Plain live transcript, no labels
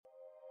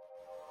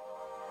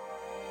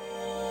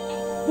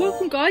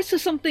Welcome, guys, to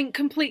something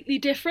completely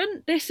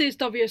different. This is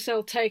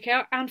WSL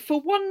Takeout, and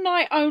for one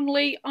night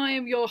only, I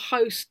am your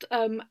host,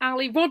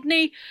 Ali.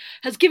 Rodney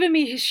has given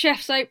me his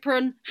chef's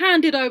apron,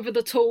 handed over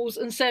the tools,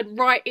 and said,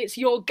 right, it's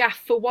your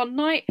gaff for one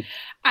night.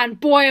 And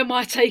boy, am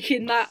I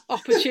taking that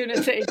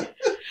opportunity.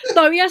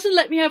 Though he hasn't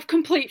let me have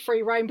complete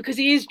free reign because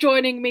he is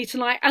joining me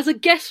tonight as a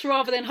guest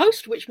rather than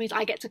host, which means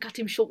I get to cut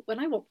him short when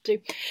I want to.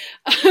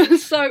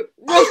 So,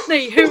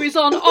 Rodney, who is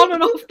on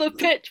and Off the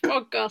Pitch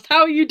podcast,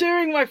 how are you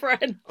doing, my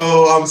friend?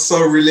 Oh, I'm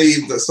so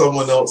relieved that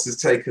someone else has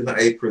taken the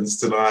aprons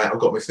tonight. I've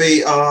got my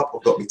feet up,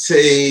 I've got my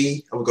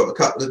tea, I've got a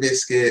couple of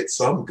biscuits,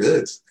 so I'm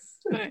good.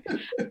 Right.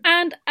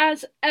 And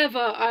as ever,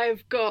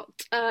 I've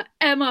got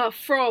Emma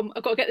from,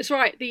 I've got to get this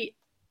right, the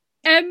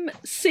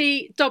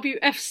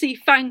MCWFC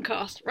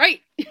Fancast,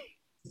 right?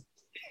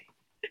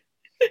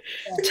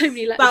 Too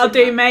many letters. That'll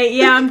do, mate.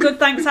 Yeah, I'm good,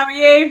 thanks. How are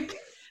you?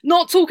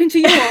 Not talking to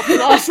you after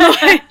last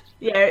night.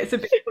 Yeah, it's a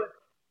bit fun.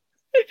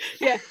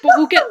 Yeah, but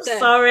we'll get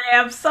there.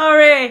 I'm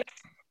sorry.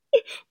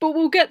 But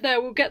we'll get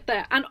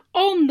there. And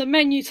on the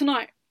menu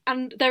tonight,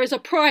 and there is a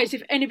prize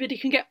if anybody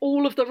can get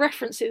all of the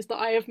references that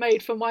I have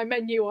made for my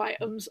menu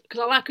items, because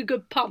I like a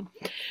good pun.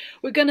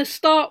 We're going to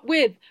start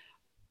with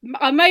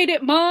I Made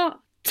It Ma,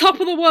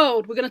 Top of the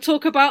World. We're going to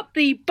talk about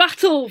the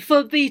battle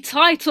for the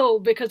title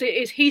because it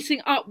is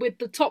heating up with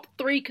the top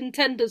three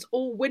contenders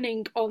all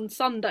winning on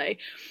Sunday.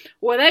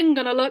 We're then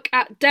going to look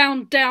at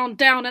Down, Down,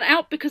 Down and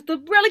Out because the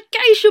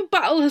relegation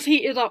battle has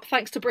heated up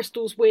thanks to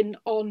Bristol's win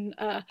on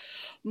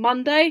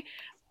Monday.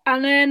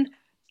 And then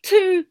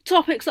two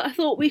topics that I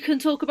thought we can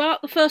talk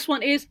about. The first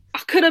one is I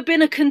could have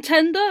been a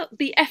contender.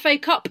 The FA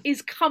Cup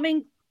is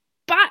coming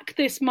back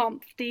this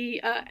month,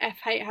 the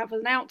FA have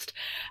announced.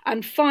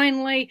 And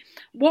finally,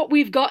 what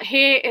we've got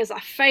here is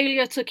a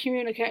failure to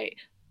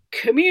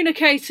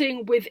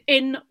communicating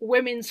within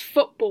women's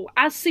football.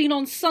 As seen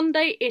on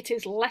Sunday, it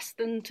is less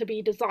than to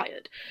be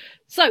desired.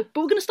 So, but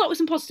we're going to start with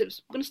some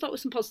positives.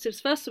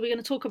 First. So we're going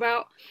to talk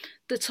about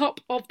the top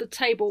of the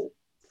table.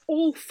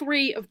 All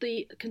three of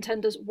the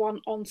contenders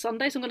won on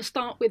Sunday. So I'm going to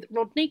start with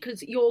Rodney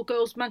because your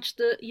girls,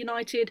 Manchester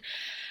United,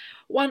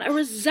 won a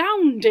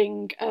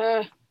resounding,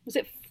 was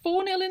it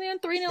 4-0 in the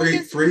end?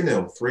 3-0?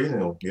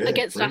 3-0, yeah.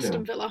 Against 3-0.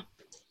 Aston Villa.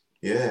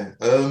 Yeah.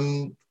 I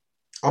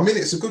mean,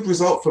 it's a good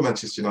result for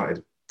Manchester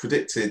United.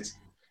 Predicted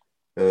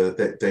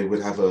that they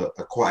would have a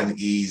quite an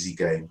easy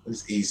game.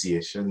 It's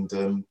easy-ish. And,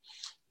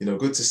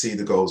 good to see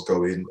the goals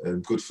go in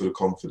and good for the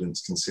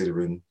confidence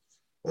considering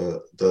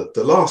the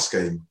last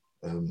game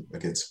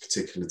against a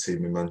particular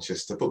team in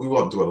Manchester. But we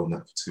won't dwell on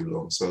that for too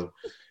long. So,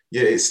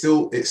 yeah, it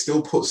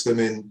still puts them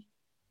in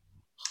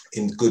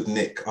good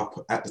nick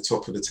up at the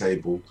top of the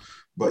table.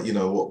 But,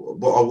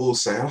 what I will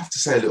say, I have to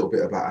say a little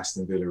bit about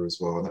Aston Villa as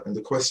well. And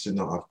the question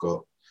that I've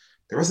got,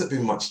 there hasn't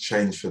been much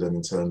change for them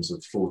in terms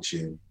of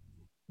fortune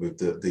with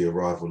the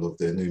arrival of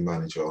their new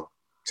manager,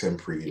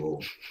 temporary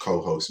or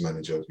co-host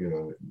manager,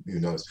 who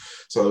knows.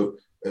 So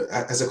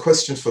as a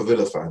question for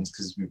Villa fans,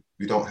 because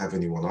we don't have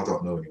anyone, I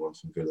don't know anyone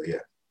from Villa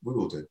yet, we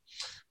will do.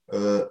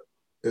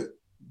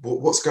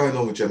 What's going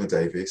on with Gemma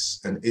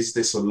Davies? And is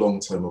this a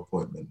long-term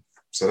appointment?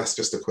 So that's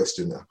just a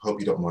question that I hope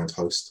you don't mind,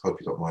 host.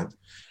 Hope you don't mind.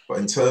 But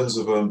in terms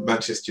of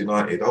Manchester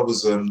United, I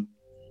was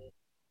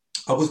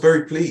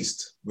very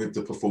pleased with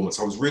the performance.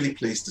 I was really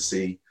pleased to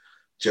see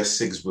Jess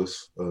Sigsworth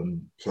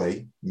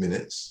play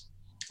minutes.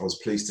 I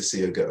was pleased to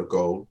see her get a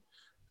goal.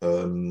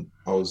 I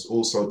was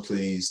also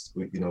pleased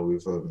with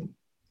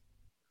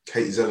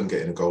Katie Zelem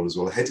getting a goal as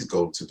well, a headed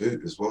goal to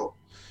boot as well.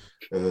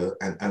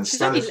 And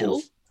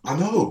Staniforth, I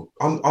know,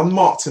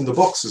 unmarked in the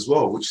box as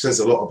well, which says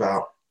a lot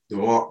about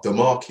the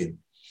marking.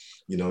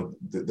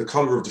 The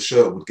colour of the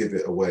shirt would give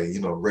it away.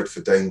 Red for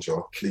danger,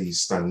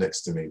 please stand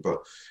next to me. But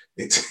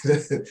it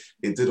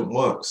it didn't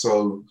work.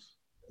 So,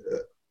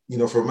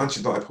 from a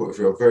Manchester United point of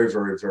view, I'm very,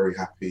 very, very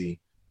happy.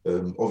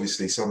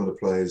 Obviously, some of the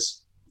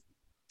players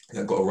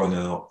that got a run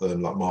out,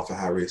 like Martha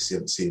Harris, you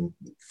haven't seen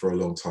for a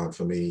long time.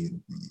 For me,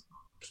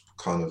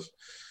 kind of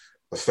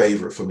a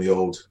favourite from the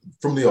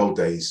old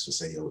days. I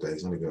say old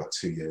days, only about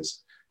 2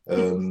 years.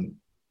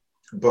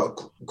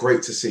 But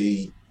great to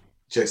see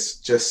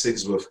Jess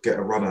Sigsworth get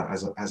a run out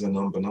as a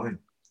number 9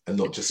 and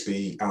not just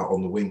be out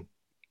on the wing.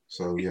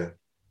 So yeah.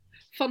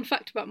 Fun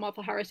fact about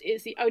Martha Harris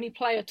is the only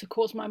player to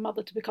cause my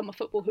mother to become a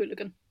football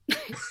hooligan.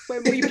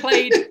 When we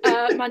played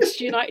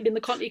Manchester United in the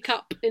Conti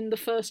Cup in the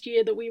first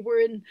year that we were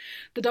in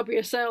the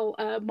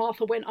WSL,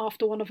 Martha went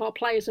after one of our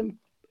players, and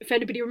if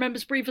anybody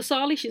remembers Brie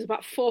Vasali, she's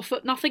about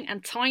 4'0"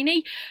 and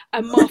tiny,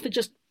 and Martha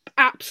just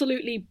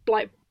absolutely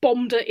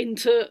bombed her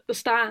into the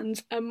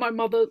stands, and my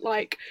mother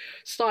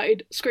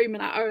started screaming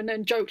at her and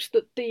then joked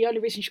that the only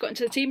reason she got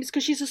into the team is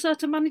because she's a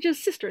certain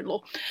manager's sister-in-law.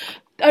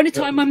 The only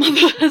time my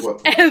mother has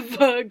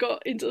ever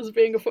got into us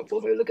being a football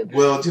hooligan.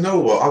 Well, do you know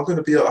what?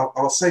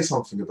 I'll say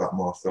something about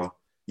Martha.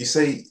 You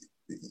say,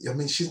 I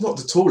mean, she's not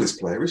the tallest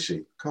player, is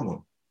she? Come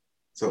on.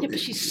 So, yeah, but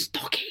she's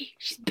stocky.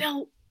 She's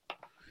built.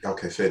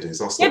 Okay, fair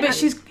dues. Yeah, but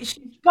she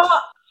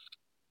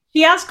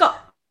has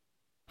got.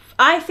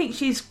 I think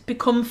she's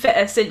become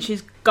fitter since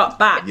she's got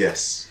back.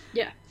 Yes.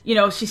 Yeah. You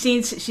know, she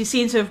seems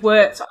to have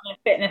worked on her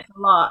fitness a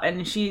lot,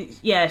 and she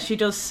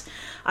does.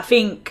 I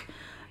think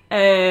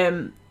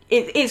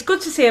it's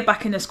good to see her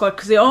back in the squad,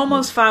 because you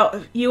almost felt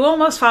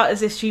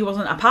as if she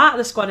wasn't a part of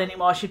the squad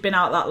anymore. She'd been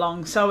out that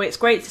long, so it's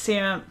great to see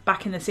her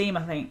back in the team,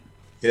 I think.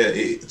 Yeah,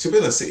 to be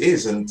honest, it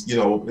is. And, you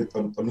know,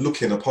 I'm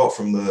looking, apart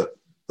from the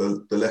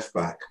left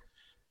back,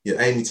 yeah,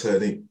 Amy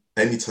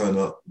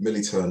Turner,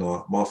 Millie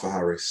Turner, Martha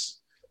Harris.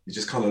 You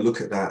just kind of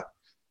look at that.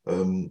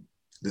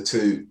 The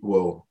two,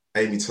 well,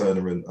 Amy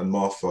Turner and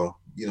Martha,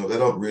 you know, they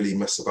don't really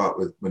mess about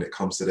with when it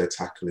comes to their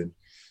tackling.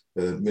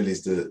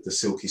 Millie's the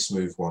silky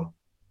smooth one.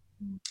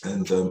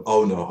 And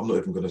oh no, I'm not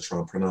even going to try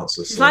and pronounce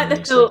this. She's like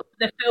the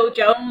Phil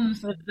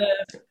Jones of the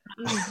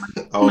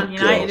Man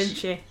United, isn't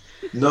she?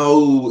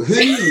 No, who?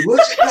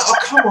 Oh,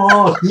 come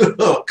on,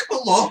 no, come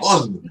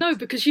on. No,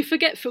 because you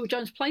forget Phil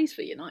Jones plays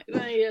for United.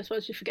 Well, yeah, I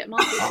suppose you forget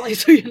Martha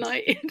plays for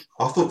United.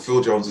 I thought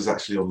Phil Jones was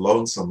actually on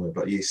loan somewhere,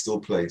 but he still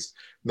plays.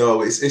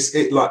 No, it's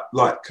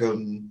like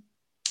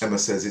Emma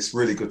says, it's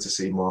really good to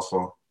see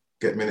Martha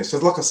get minutes. So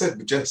like I said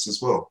with Jess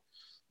as well,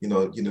 you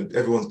know,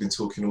 everyone's been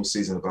talking all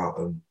season about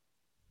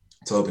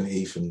Tobin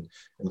Heath and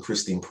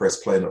Christine Press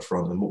playing up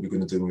front, and what we're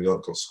going to do when we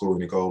don't got scoring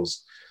the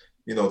goals.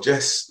 You know,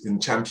 Jess in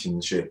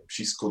Championship,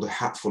 she scored a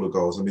hatful of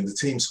goals. I mean, the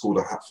team scored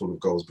a hatful of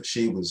goals, but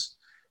she was,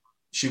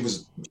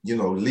 you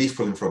know,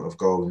 lethal in front of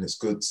goal. And it's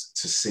good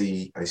to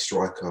see a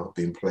striker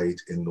being played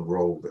in the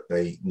role that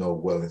they know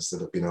well,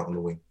 instead of being out on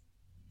the wing.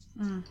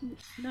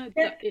 No,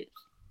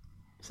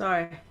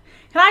 Sorry.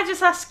 Can I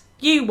just ask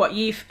you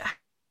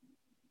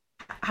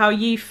how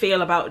you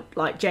feel about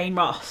like Jane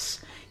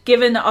Ross,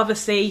 given that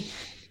obviously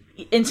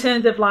in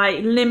terms of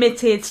like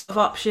limited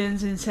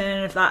options, in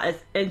terms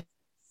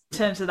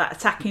of that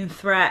attacking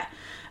threat,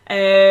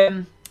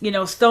 you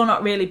know, still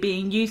not really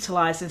being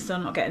utilised and still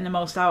not getting the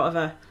most out of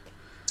her?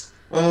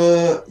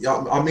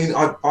 Yeah, I mean,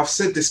 I've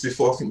said this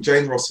before. I think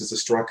Jane Ross is a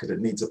striker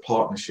that needs a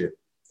partnership.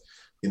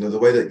 You know, the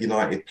way that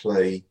United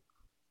play,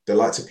 they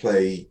like to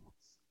play,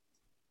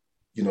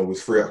 you know,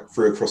 with three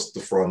across the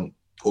front,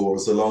 or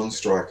as a lone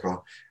striker.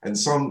 And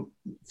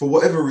for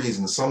whatever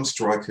reason, some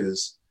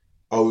strikers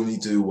only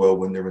do well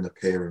when they're in a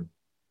pairing.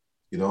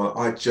 You know,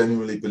 I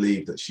genuinely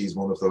believe that she's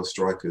one of those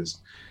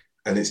strikers.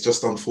 And it's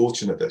just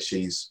unfortunate that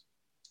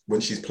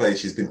when she's played,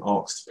 she's been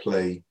asked to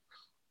play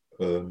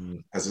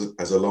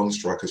as a lone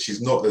striker.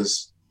 She's not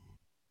as,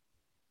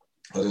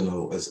 I don't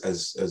know,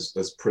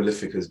 as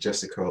prolific as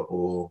Jessica,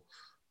 or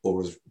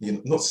as, you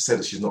know, not to say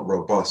that she's not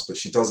robust, but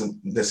she doesn't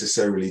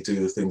necessarily do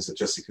the things that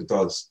Jessica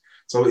does.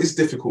 So it is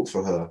difficult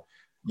for her.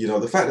 You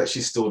know, the fact that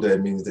she's still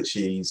there means that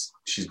she's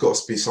got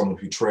to be someone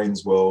who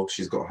trains well.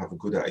 She's got to have a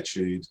good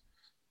attitude,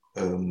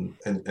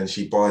 and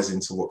she buys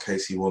into what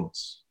Casey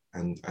wants,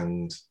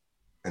 and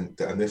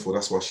therefore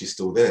that's why she's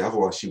still there.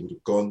 Otherwise, she would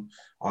have gone.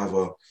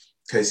 Either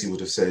Casey would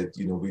have said,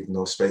 you know, we've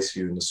no space for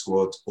you in the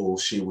squad, or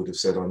she would have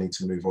said, I need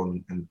to move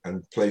on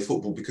and play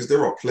football, because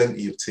there are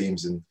plenty of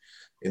teams in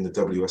the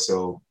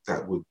WSL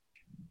that would,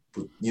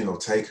 you know,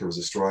 take her as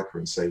a striker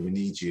and say, we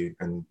need you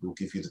and we'll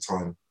give you the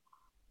time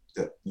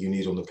that you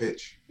need on the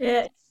pitch.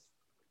 Yeah.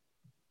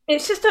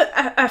 It's just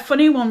a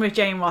funny one with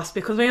Jane Ross,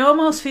 because we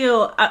almost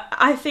feel,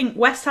 I think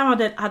West Ham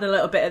had a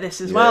little bit of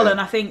this as well,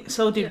 and I think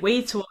so did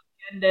we towards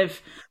the end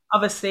of,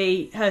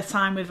 obviously, her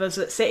time with us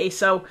at City.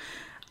 So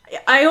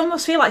I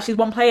almost feel like she's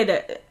one player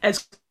that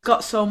has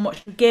got so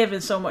much to give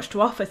and so much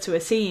to offer to a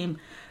team,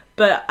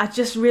 but I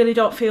just really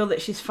don't feel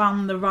that she's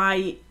found the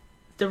right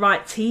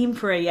team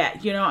for her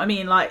yet. You know what I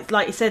mean?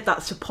 Like you said,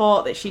 that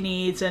support that she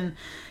needs, and,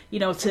 you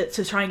know,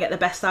 to try and get the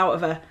best out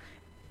of her.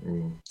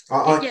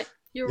 Yeah,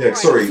 you're right.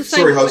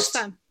 Sorry, host.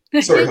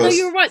 Sorry, no,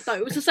 you're right though.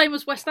 It was the same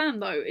as West Ham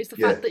though. Is the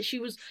fact that she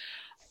was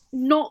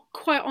not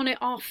quite on it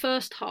our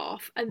first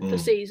half of the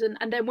season,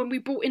 and then when we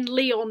brought in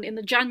Leon in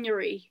the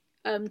January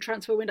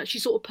transfer window, she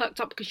sort of perked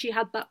up because she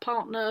had that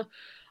partner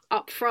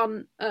up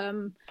front.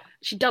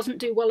 She doesn't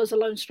do well as a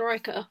lone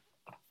striker,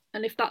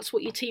 and if that's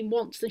what your team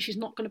wants, then she's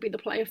not going to be the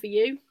player for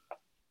you.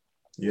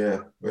 Yeah,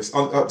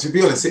 to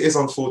be honest, it is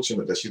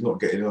unfortunate that she's not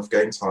getting enough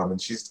game time,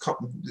 and she's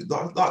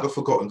like a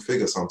forgotten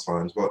figure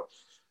sometimes. But,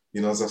 you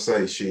know, as I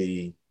say,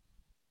 she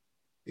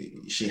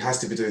has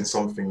to be doing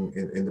something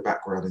in the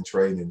background in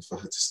training for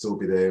her to still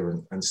be there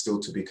and still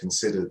to be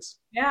considered.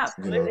 Yeah,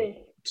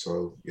 absolutely.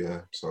 You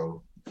know?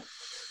 So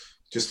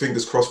just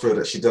fingers crossed for her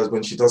that she does,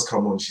 when she does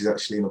come on, she's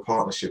actually in a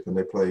partnership and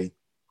they play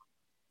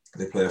a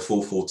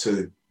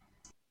 4-4-2,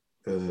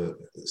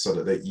 so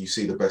that you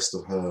see the best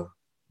of her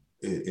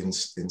in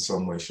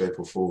some way, shape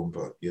or form.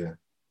 But yeah.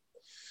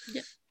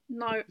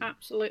 No,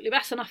 absolutely.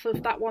 That's enough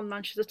of that one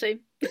Manchester team.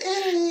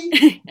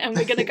 And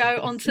we're going to go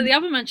on to the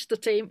other Manchester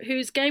team,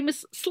 whose game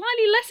was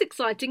slightly less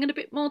exciting and a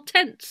bit more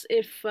tense,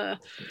 if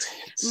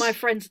my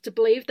friends are to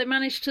believe. They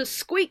managed to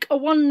squeak a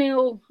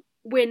 1-0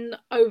 win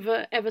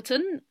over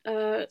Everton,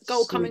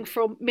 goal coming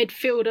from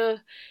midfielder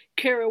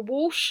Kira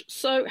Walsh.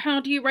 So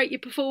how do you rate your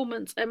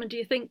performance, Emma? Do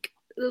you think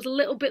there's a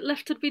little bit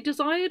left to be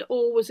desired,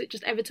 or was it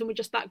just Everton were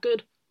just that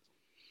good?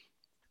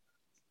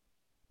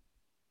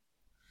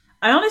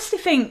 I honestly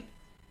think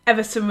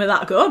Everton were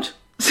that good.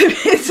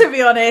 to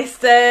be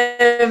honest.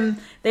 They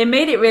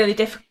made it really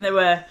difficult. They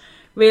were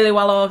really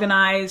well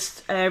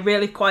organised,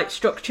 really quite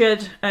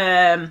structured,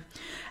 and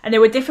they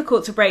were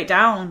difficult to break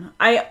down.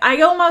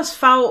 I almost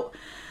felt,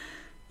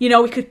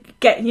 we could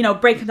get,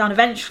 break them down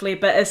eventually,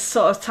 but as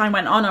sort of time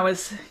went on, I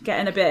was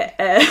getting a bit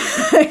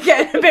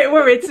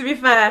worried, to be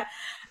fair.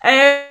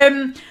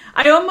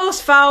 I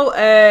almost felt,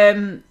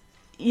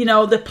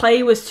 the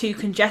play was too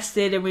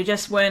congested and we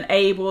just weren't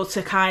able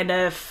to kind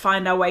of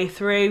find our way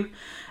through.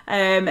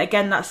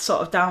 Again, that's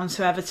sort of down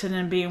to Everton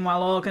and being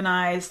well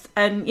organised.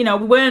 And, we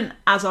weren't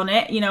as on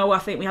it. I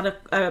think we had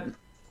a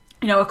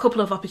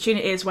couple of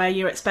opportunities where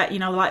you expect, the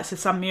likes of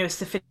Sam Mewis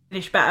to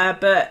finish better,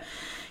 but,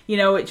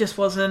 it just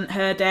wasn't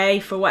her day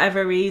for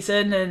whatever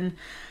reason. And,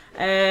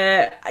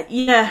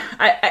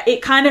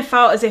 it kind of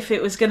felt as if it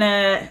was going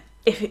to,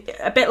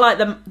 a bit like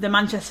the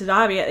Manchester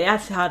derby at the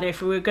Etihad,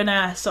 if we were going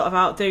to sort of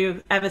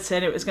outdo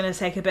Everton, it was going to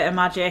take a bit of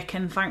magic,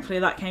 and thankfully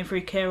that came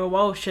through Kira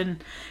Walsh,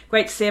 and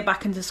great to see her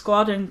back into the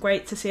squad and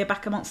great to see her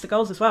back amongst the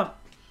goals as well.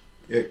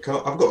 Yeah,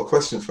 I've got a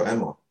question for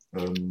Emma.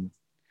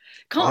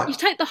 You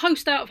take the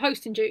host out of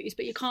hosting duties,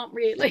 but you can't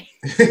really.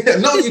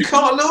 No, you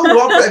can't.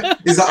 No,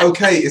 is that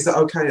okay? Is that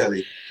okay,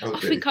 Ellie? Okay. I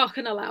think I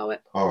can allow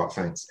it. All right,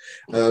 thanks.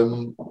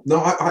 No,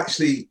 I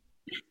actually,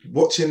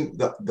 watching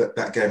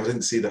that game, I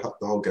didn't see the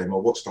whole game. I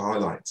watched the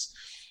highlights.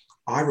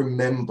 I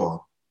remember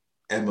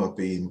Emma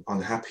being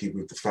unhappy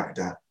with the fact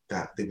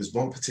that there was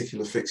one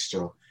particular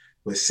fixture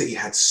where City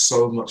had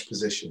so much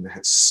possession, they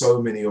had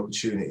so many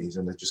opportunities,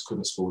 and they just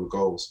couldn't score the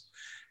goals.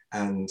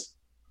 And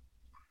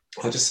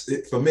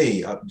for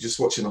me, just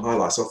watching the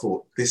highlights, I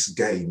thought this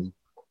game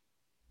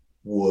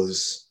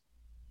was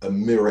a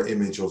mirror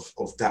image of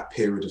that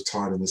period of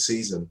time in the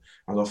season.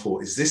 And I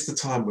thought, is this the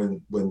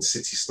time when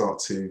City start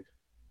to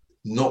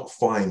not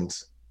find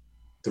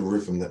the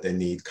rhythm that they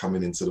need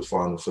coming into the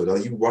final third? Are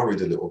you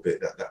worried a little bit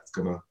that that's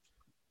going to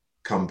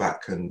come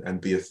back and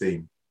be a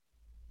theme?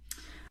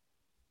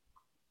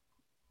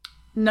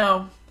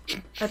 No,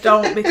 I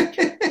don't,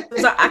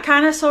 because I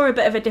kind of saw a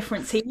bit of a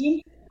different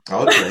team.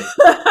 Okay.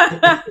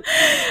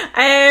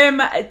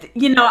 I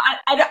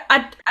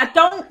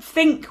don't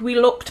think we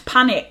looked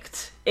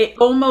panicked. It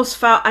almost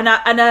felt, and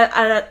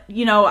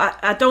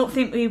I don't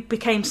think we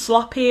became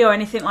sloppy or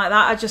anything like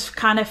that. I just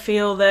kind of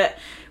feel that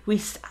we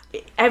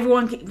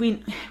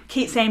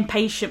keep saying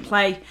patient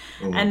play,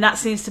 and that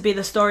seems to be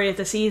the story of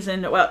the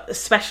season. Well,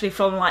 especially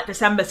from like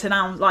December to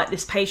now, like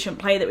this patient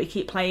play that we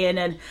keep playing,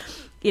 and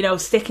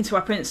sticking to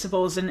our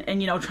principles and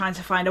trying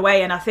to find a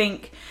way. And I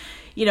think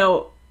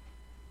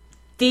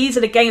these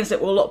are the games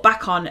that we'll look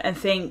back on and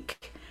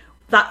think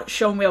that's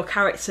shown real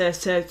character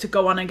to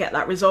go on and get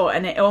that result.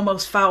 And it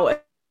almost felt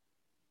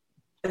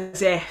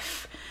as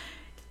if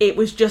it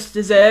was just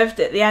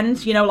deserved at the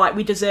end, like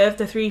we deserved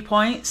the 3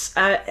 points.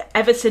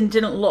 Everton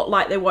didn't look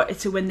like they wanted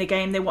to win the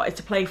game. They wanted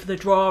to play for the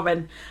draw.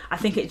 And I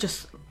think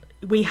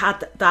we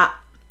had that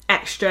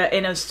extra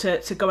in us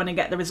to go in and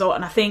get the result.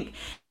 And I think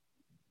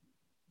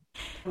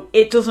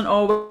it doesn't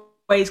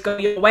always go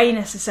your way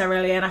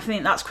necessarily, and I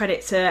think that's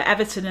credit to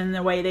Everton and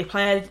the way they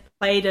played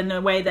and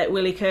the way that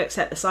Willie Kirk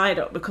set the side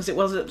up, because it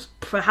wasn't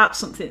perhaps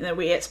something that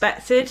we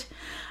expected.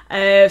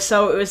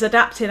 So it was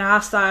adapting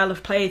our style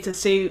of play to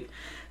suit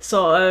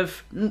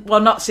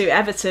not suit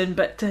Everton,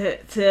 but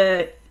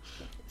to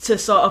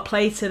sort of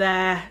play to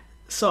their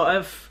sort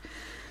of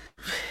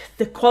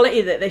the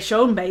quality that they've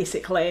shown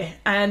basically.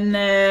 And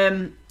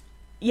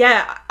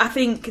I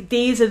think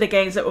these are the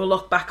games that we'll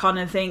look back on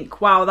and think,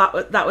 wow,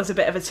 that was a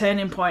bit of a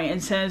turning point in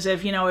terms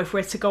of, if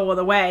we're to go all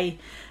the way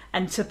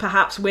and to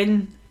perhaps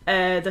win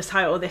the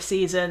title this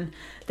season,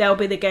 they'll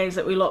be the games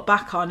that we look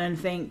back on and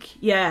think,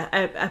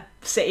 a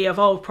City of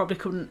old probably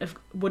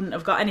wouldn't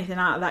have got anything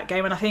out of that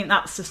game. And I think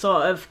that's the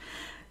sort of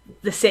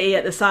the City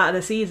at the start of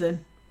the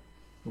season.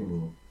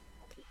 Yeah.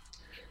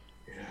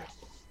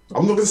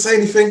 I'm not going to say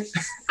anything.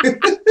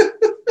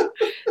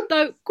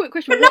 So, quick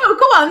question. But no,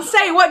 go on,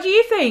 say, what do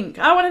you think?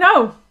 I want to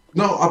know.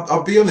 No,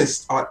 I'll be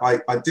honest.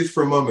 I did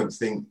for a moment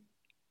think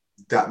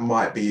that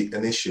might be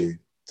an issue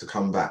to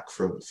come back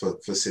for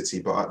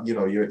City, but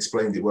you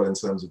explained it well in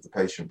terms of the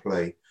patient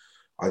play.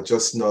 I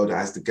just know that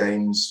as the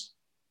games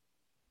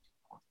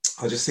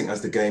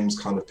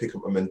kind of pick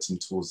up momentum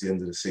towards the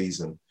end of the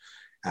season,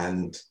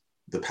 and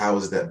the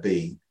powers that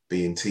be,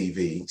 being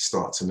TV,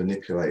 start to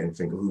manipulate and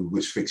think,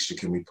 which fixture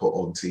can we put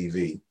on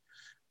TV?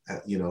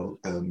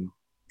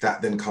 That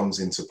then comes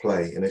into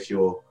play. And if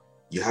you're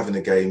having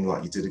a game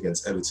like you did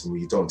against Everton, where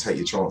you don't take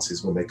your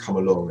chances when they come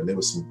along, and there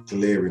were some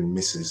glaring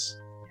misses,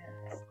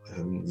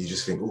 you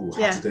just think,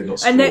 how did they not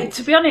score? And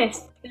to be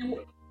honest,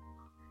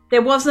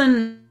 there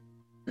wasn't,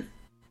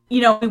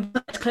 we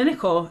weren't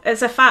clinical.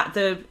 It's a fact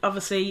that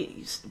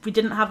obviously we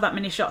didn't have that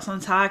many shots on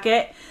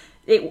target.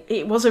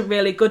 It wasn't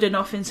really good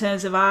enough in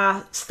terms of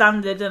our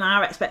standard and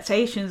our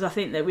expectations, I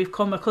think, that we've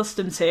come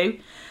accustomed to.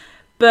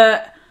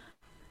 But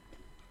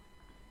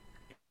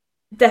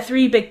they're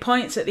 3 big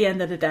points at the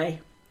end of the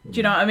day. Do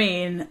you know what I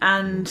mean?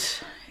 And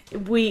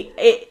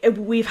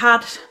we've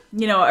had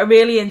a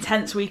really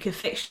intense week of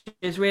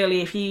fixtures,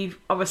 really, if you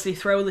obviously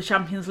throw the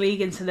Champions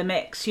League into the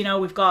mix.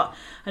 We've got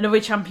another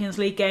Champions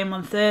League game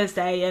on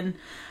Thursday, and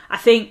I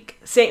think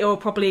City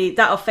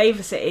that'll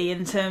favour City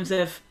in terms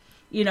of,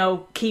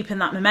 keeping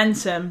that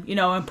momentum,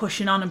 and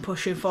pushing on and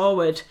pushing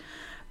forward.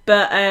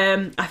 But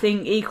I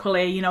think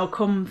equally,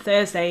 come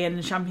Thursday in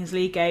the Champions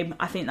League game,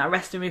 I think that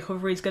rest and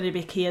recovery is going to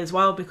be key as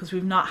well, because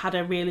we've not had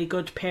a really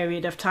good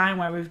period of time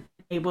where we've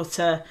been able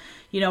to,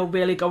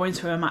 really go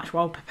into a match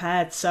well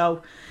prepared.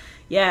 So,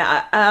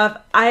 yeah,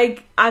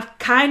 I've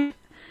kind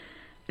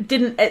of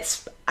didn't.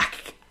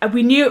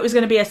 We knew it was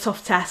going to be a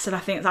tough test, and I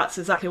think that's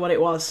exactly what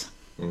it was.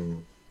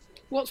 Mm.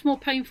 What's more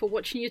painful,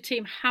 watching your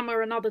team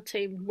hammer another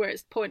team where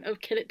it's the point of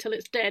kill it till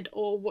it's dead,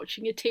 or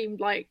watching your team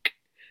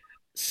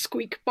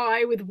squeak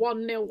by with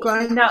 1-0?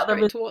 Grind out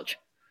to watch.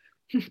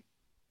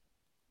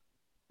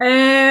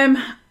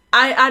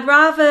 I'd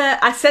rather.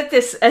 I said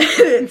this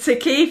to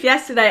Keith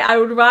yesterday. I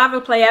would rather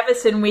play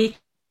Everton week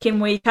in,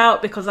 week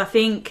out, because I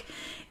think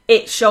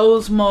it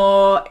shows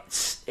more,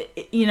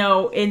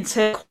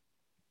 into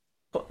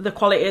the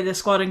quality of the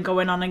squad and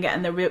going on and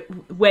getting the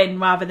win,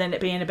 rather than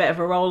it being a bit of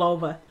a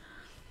rollover.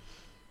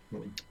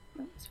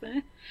 That's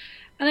fair.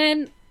 And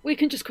then we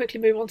can just quickly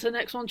move on to the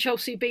next one.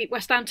 Chelsea beat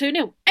West Ham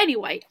 2-0.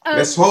 Anyway.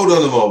 Let's hold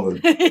on a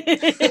moment.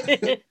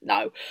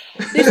 No.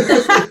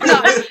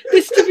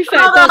 This, to be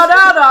fair...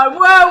 No.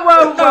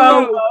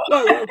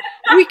 Whoa.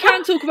 We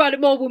can talk about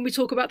it more when we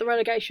talk about the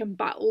relegation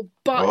battle.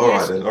 But All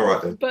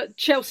right then. But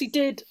Chelsea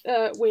did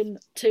win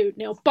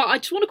 2-0. But I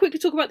just want to quickly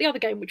talk about the other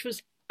game, which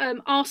was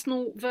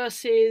Arsenal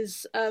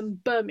versus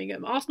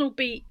Birmingham. Arsenal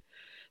beat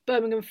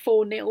Birmingham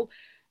 4-0.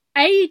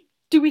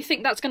 Do we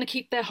think that's going to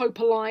keep their hope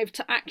alive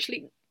to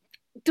actually...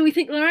 Do we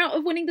think they're out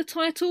of winning the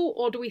title,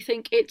 or do we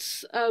think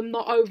it's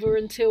not over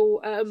until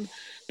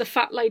the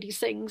fat lady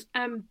sings?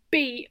 And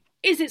B,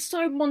 is it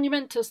so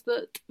monumentous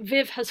that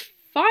Viv has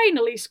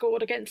finally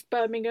scored against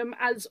Birmingham,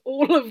 as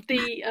all of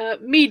the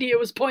media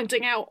was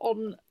pointing out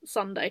on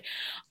Sunday?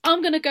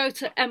 I'm going to go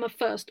to Emma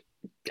first.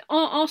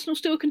 Are Arsenal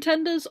still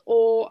contenders,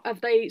 or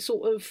have they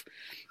sort of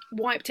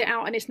wiped it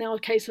out and it's now a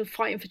case of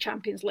fighting for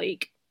Champions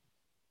League?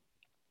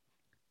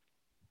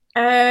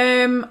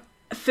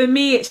 For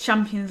me, it's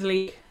Champions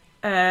League.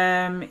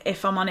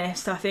 If I'm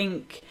honest, I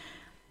think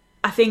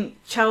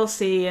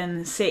Chelsea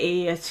and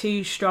City are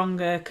two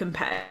stronger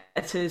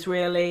competitors,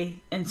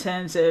 really, in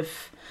terms of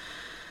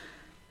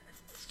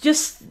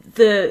just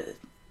the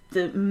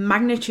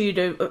magnitude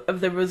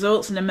of the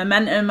results and the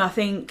momentum. I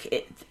think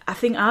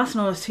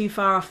Arsenal is too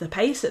far off the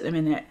pace at the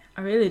minute.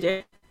 I really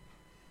do.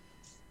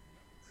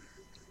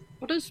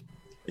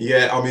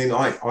 Yeah, I mean,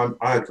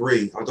 I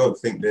agree. I don't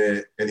think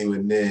they're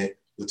anywhere near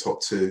the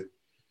top two.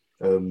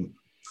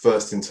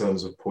 First in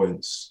terms of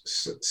points,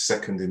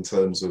 second in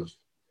terms of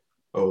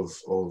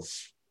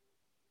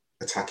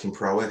attacking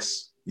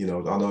prowess. I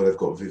know they've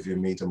got Vivian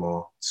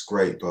Miedema. It's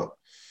great, but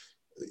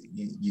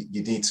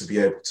you need to be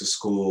able to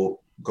score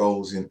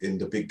goals in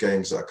the big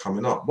games that are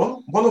coming up.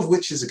 One of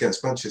which is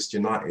against Manchester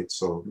United,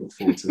 so look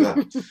forward to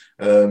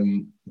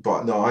that.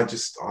 But no, I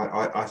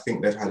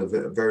think they've had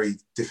a very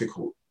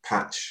difficult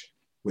patch,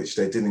 which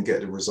they didn't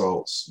get the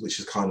results, which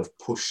has kind of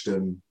pushed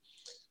them,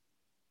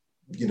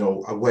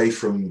 away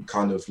from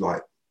kind of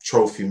like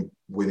trophy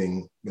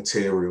winning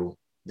material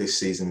this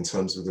season in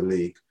terms of the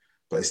league.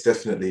 But it's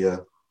definitely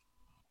a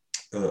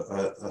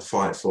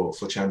fight for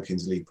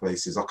Champions League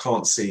places. I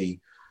can't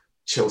see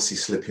Chelsea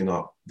slipping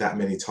up that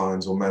many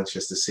times, or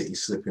Manchester City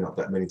slipping up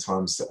that many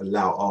times to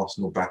allow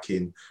Arsenal back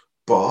in.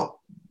 But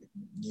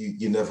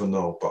you never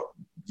know. But,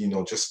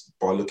 just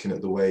by looking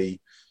at the way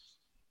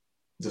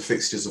the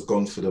fixtures have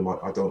gone for them,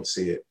 I don't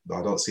see it.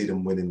 I don't see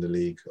them winning the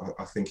league.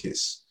 I think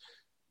it's,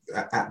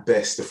 at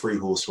best, a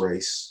 3-horse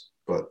race,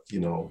 but,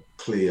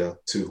 clear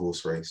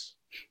 2-horse race.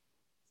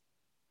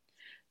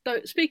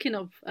 Though, speaking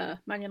of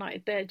Man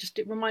United there,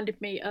 it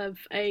reminded me of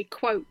a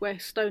quote where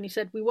Stoney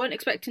said, "We weren't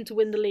expecting to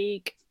win the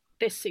league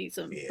this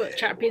season, but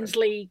Champions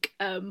League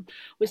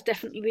was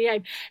definitely the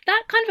aim."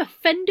 That kind of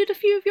offended a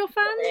few of your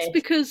fans,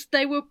 because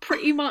they were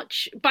pretty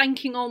much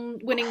banking on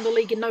winning the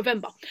league in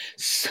November.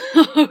 So...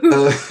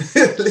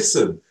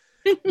 Listen.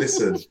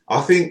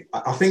 I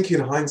think in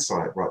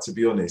hindsight, right, to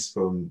be honest,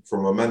 from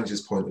a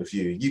manager's point of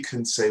view, you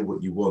can say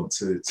what you want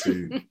to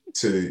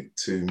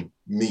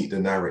meet the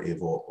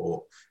narrative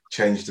or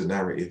change the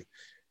narrative.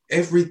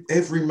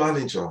 Every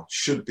manager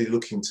should be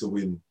looking to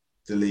win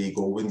the league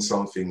or win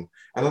something.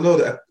 And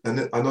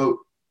I know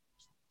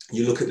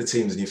you look at the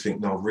teams and you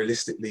think, no,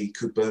 realistically,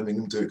 could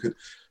Birmingham do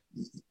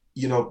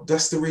it?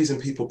 That's the reason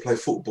people play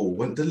football.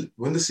 When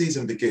the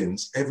season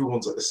begins,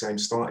 everyone's at the same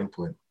starting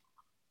point.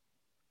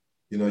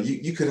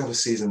 You could have a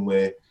season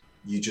where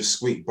you just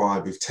squeak by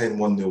with 10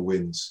 1-0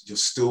 wins. You'll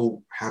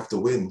still have the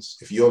wins.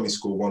 If you only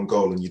score one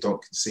goal and you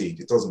don't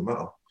concede, it doesn't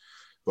matter.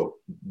 But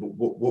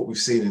what we've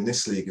seen in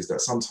this league is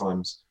that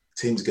sometimes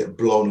teams get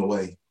blown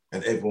away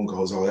and everyone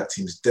goes, oh, that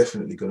team's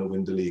definitely going to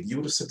win the league. You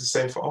would have said the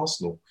same for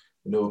Arsenal.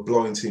 They were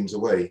blowing teams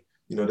away.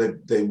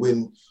 They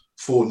win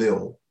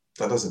 4-0.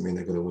 That doesn't mean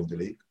they're going to win the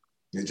league.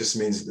 It just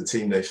means that the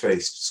team they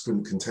faced just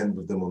couldn't contend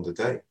with them on the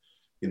day.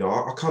 You know,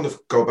 I kind of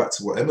go back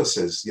to what Emma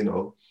says. You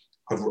know,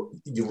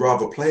 you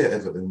rather play at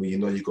Everton where you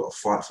know you've got to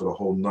fight for the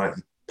whole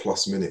 90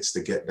 plus minutes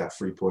to get that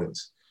 3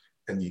 points,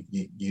 and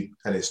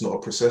and it's not a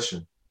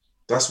procession.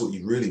 That's what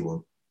you really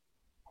want.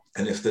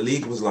 And if the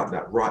league was like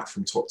that right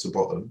from top to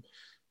bottom,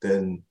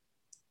 then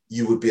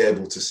you would be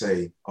able to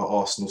say, are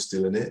Arsenal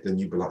still in it? Then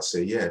you'd be like,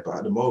 say, yeah. But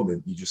at the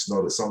moment, you just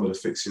know that some of the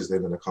fixtures they're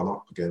going to come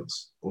up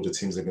against, or the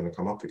teams they're going to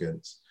come up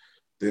against,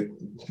 they're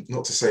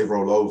not to say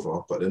roll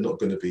over, but they're not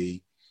going to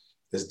be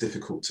as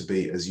difficult to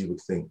beat as you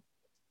would think.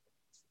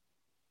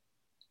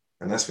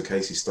 And that's for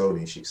Casey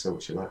Stoney. She can say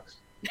what she likes.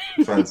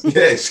 Fans,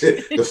 yeah,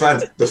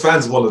 the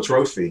fans won a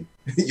trophy.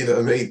 You know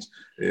what I mean?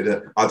 You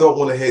know, I don't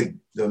want to hear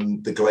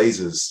the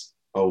Glazers.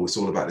 Oh, it's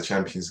all about the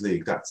Champions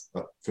League. That's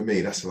for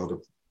me. That's a lot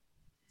of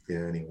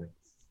anyway.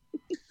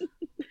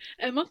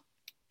 Emma,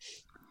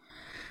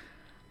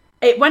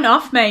 it went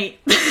off, mate.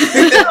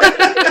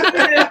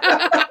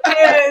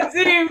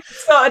 Zoom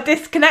sort of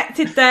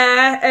disconnected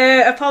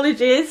there.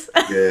 Apologies.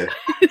 Yeah.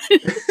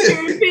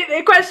 Can you repeat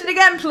the question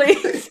again,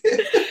 please?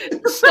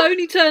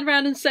 Stoney turned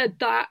around and said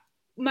that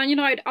Man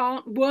United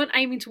weren't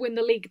aiming to win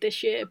the league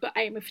this year, but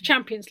aiming for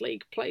Champions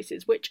League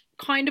places, which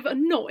kind of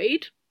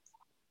annoyed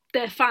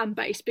their fan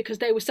base because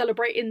they were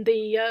celebrating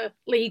the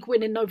league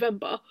win in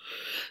November.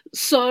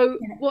 So,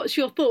 what's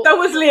your thought? That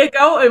was Leah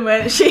Golden,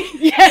 weren't she?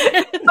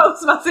 Yeah.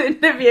 Post-match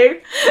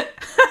interview.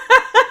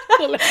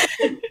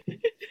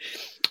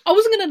 I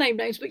wasn't going to name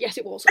names, but yes,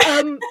 it was.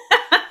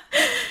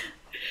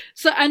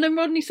 So, and then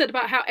Rodney said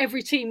about how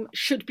every team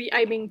should be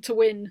aiming to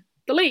win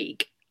the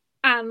league.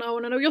 And I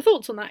want to know your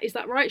thoughts on that. Is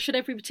that right? Should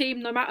every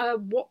team, no matter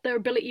what their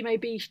ability may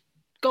be,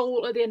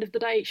 goal at the end of the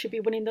day should be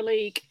winning the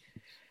league?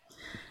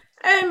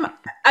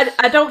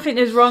 I don't think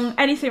there's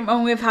anything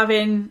wrong with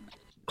having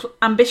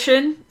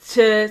ambition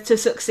to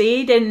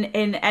succeed in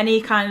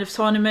any kind of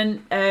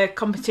tournament,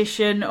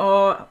 competition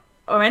or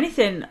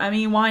anything. I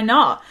mean, why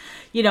not?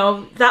 You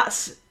know,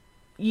 that's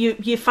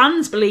your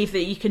fans believe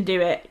that you can do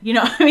it. You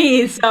know what I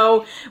mean?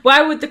 So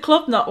why would the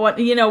club not want?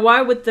 You know,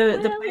 why would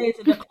the players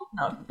in the club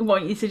not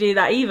want you to do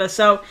that either?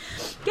 So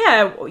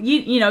yeah,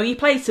 you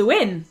play to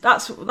win.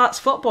 That's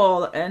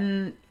football,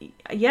 and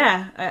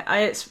yeah,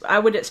 I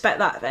would expect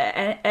that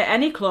at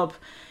any club.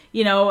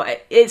 You know,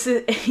 it's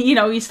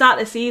you start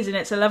the season,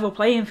 it's a level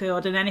playing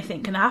field, and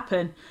anything can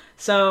happen.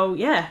 So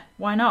yeah,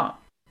 why not?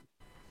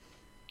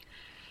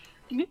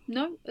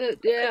 No,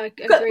 yeah, I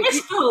agree.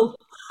 Bristol.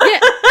 Yeah,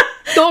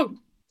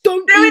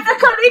 don't do it the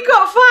Curry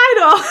Cup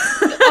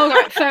final. All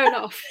right, fair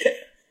enough.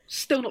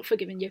 Still not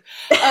forgiving you.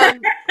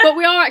 But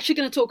we are actually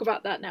going to talk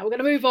about that now. We're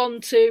going to move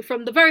on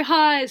from the very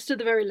highs to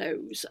the very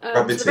lows.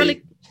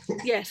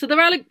 So the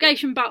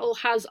relegation battle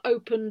has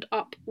opened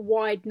up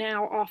wide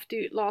now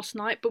after last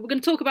night. But we're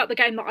going to talk about the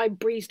game that I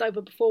breezed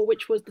over before,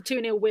 which was the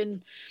 2-0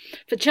 win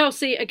for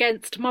Chelsea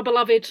against my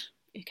beloved,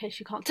 in case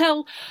you can't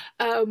tell,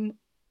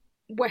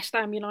 West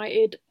Ham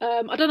United.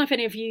 I don't know if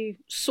any of you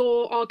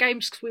saw our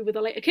games because we were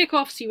the later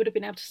kickoff, so you would have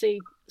been able to see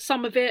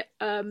some of it.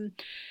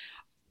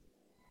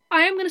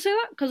 I am going to say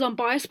that because I'm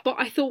biased, but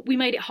I thought we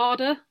made it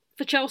harder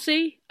for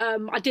Chelsea.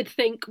 I did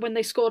think when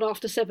they scored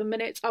after 7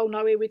 minutes, oh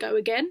no, here we go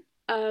again.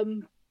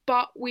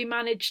 But we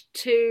managed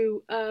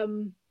to,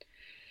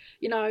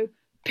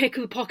 pick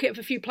the pocket of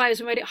a few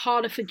players. We made it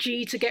harder for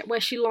G to get where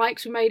she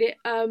likes. We made it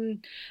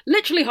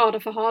literally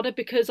harder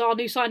because our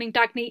new signing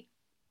Dagny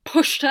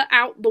pushed her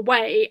out the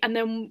way and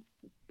then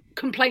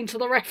complained to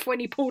the ref when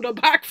he pulled her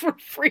back for a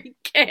free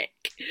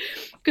kick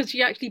because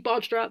she actually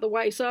barged her out the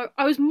way. So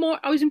I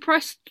was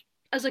impressed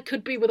as I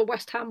could be with a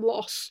West Ham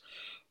loss,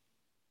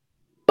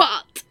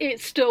 but it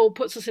still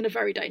puts us in a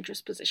very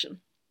dangerous position.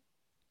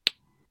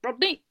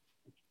 Rodney?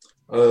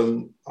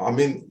 I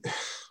mean,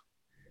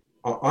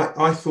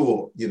 I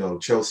thought,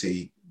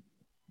 Chelsea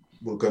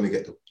were going to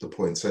get the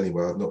points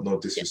anyway. No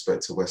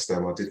disrespect to West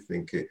Ham. I did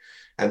think it.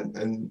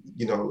 And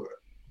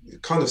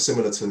kind of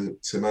similar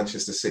to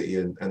Manchester City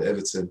and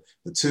Everton,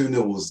 the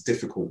 2-0 was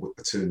difficult with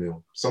the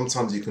 2-0.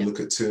 Sometimes you can look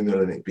at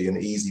 2-0 and it be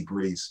an easy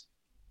breeze.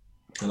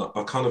 And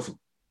I kind of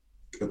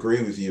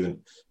agree with you.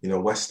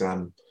 And, West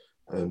Ham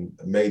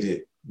made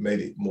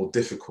it more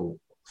difficult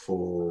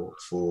for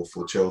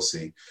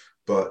Chelsea.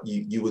 But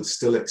you would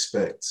still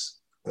expect,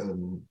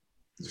 from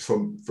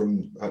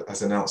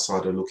as an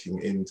outsider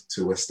looking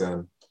into West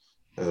Ham,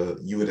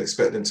 you would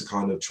expect them to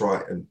kind of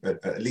try and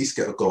at least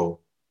get a goal,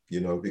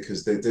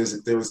 because there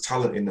is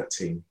talent in that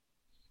team,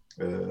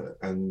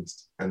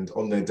 and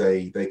on their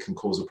day they can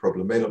cause a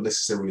problem. May not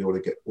necessarily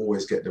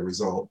always get the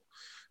result,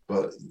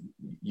 but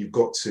you've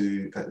got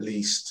to at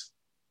least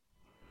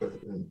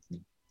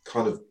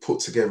kind of put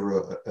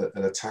together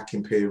an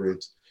attacking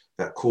period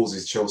that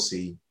causes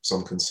Chelsea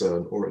some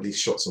concern, or at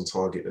least shots on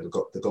target that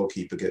the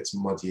goalkeeper gets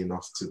muddy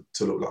enough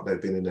to look like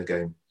they've been in a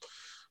game.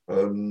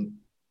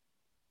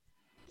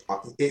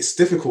 It's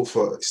difficult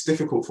for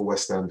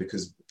West Ham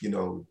because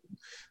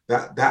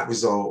that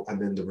result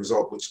and then the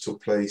result which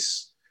took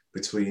place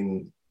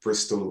between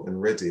Bristol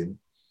and Reading,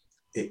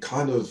 it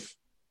kind of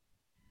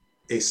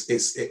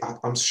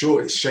I'm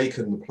sure it's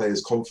shaken the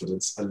players'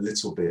 confidence a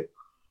little bit.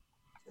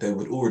 they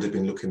would already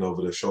been looking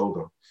over their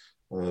shoulder.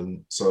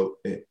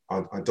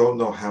 I don't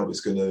know how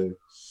it's going to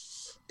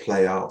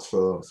play out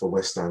for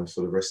West Ham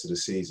for the rest of the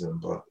season.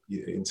 But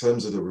in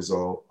terms of the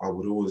result, I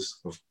would always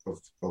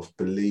have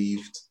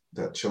believed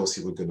that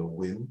Chelsea were going to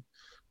win.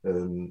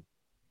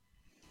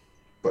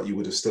 But you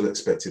would have still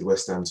expected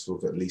West Ham to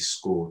have at least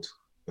scored.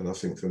 And I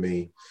think for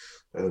me,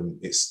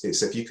 it's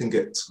if you can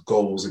get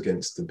goals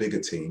against the bigger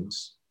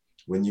teams,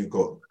 when you've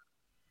got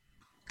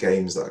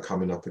games that are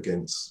coming up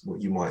against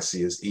what you might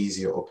see as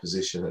easier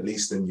opposition, at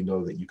least then you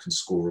know that you can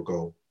score a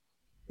goal,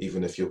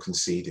 even if you're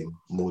conceding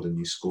more than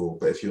you score.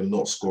 But if you're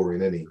not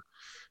scoring any,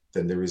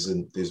 then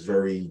it's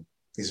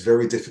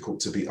very difficult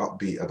to be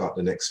upbeat about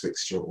the next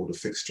fixture or the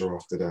fixture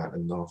after that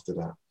and after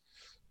that.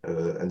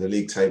 And the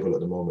league table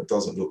at the moment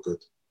doesn't look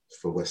good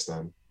for West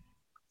Ham.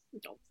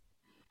 No.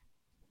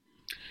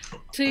 I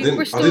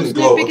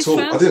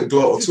didn't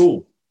go out at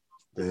all.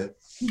 Yeah.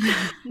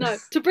 No,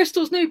 to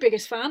Bristol's new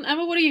biggest fan,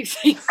 Emma. What do you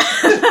think?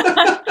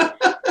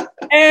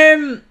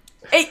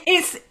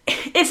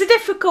 It's a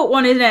difficult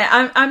one, isn't it?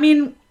 I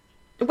mean,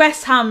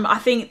 West Ham, I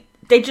think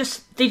they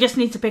just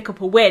need to pick up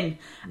a win,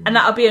 and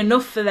that'll be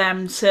enough for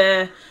them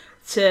to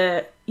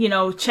change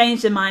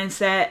their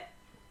mindset,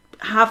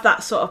 have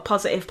that sort of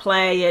positive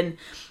play,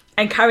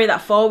 and carry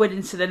that forward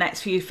into the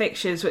next few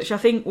fixtures, which I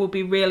think will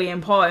be really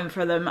important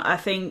for them. I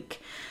think.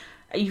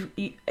 Who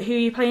are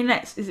you playing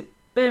next? Is it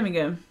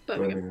Birmingham?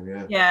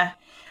 Birmingham, yeah.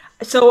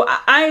 So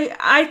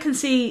I can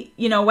see,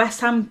 West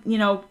Ham,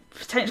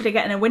 potentially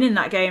getting a win in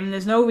that game.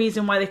 There's no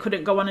reason why they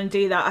couldn't go on and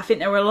do that. I think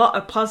there were a lot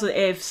of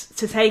positives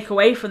to take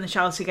away from the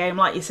Chelsea game,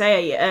 like you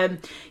say.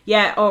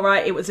 All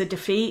right, it was a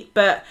defeat,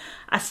 but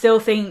I still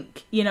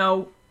think,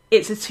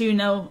 it's a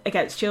 2-0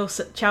 against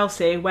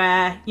Chelsea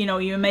where,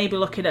 you may be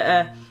looking at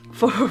a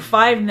 4 or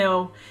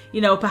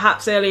 5-0,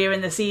 perhaps earlier in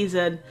the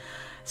season.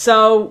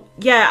 So,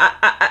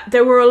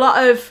 there were a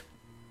lot of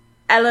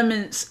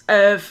elements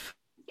of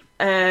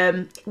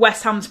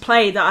West Ham's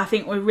play that I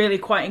think were really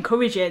quite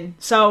encouraging.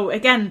 So,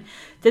 again,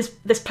 there's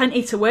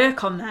plenty to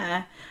work on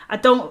there. I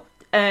don't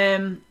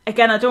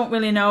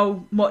really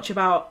know much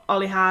about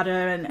Ollie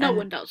Harder. No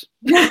one does.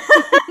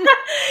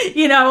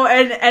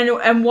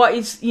 and what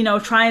he's,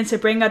 trying to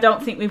bring. I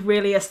don't think we've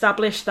really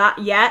established that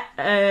yet.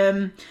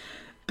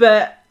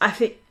 But I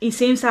think he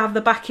seems to have the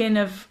backing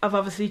of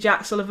obviously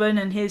Jack Sullivan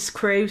and his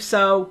crew.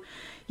 So,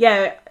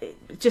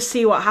 just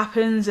see what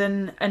happens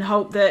and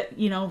hope that,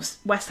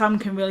 West Ham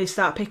can really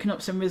start picking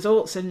up some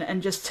results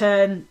and just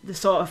turn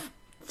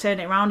it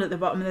around at the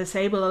bottom of the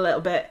table a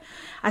little bit.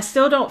 I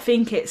still don't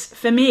think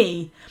for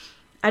me,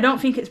 I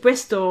don't think it's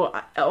Bristol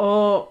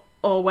or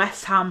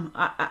West Ham.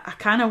 I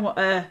kind of want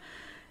to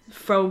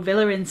throw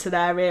Villa into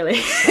there,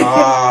 really.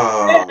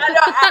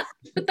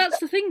 But that's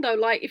the thing, though.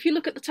 Like, if you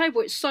look at the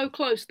table, it's so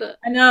close that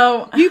I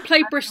know you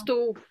play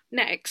Bristol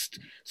next.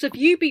 So if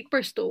you beat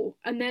Bristol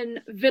and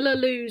then Villa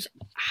lose,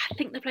 I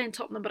think they're playing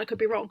Tottenham, but I could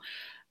be wrong.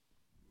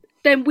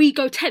 Then we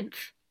go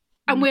 10th,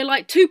 and we're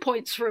like 2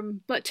 points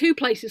from 2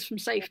 places from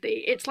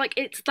safety. It's like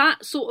it's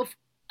that sort of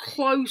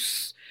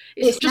close.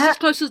 It's just as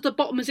close as the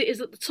bottom as it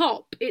is at the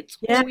top. It's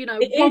all,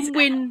 one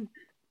win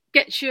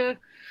gets you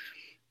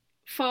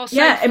far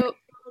safer.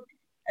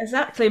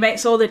 Exactly,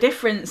 makes all the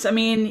difference. I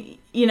mean,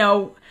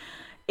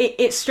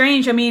 it's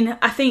strange. I mean,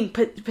 I think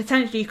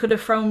potentially you could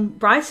have thrown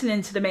Brighton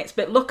into the mix,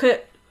 but look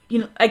at,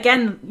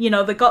 again,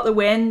 they got the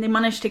win, they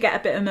managed to get a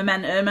bit of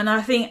momentum, and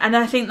I think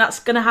that's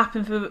going to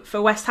happen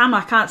for West Ham.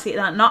 I can't see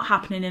that not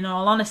happening, in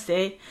all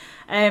honesty.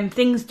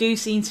 Things do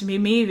seem to be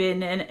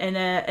moving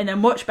in a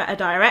much better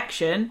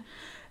direction,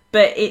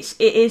 but it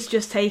is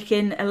just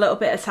taking a little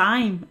bit of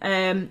time.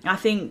 I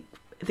think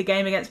the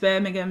game against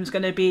Birmingham is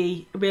going to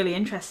be really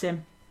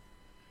interesting.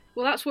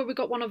 Well, that's where we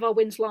got one of our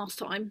wins last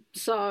time,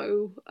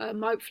 so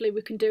hopefully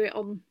we can do it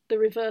on the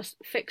reverse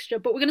fixture.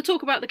 But we're going to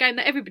talk about the game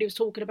that everybody was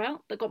talking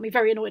about, that got me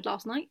very annoyed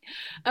last night.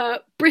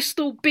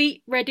 Bristol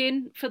beat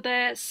Reading for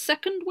their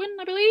second win,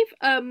 I believe.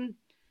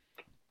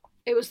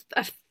 It was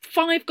a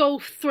 5-goal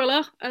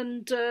thriller,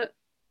 and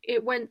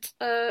it went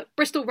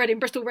Bristol, Reading,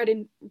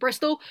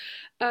 Bristol,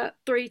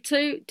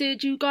 3-2.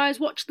 Did you guys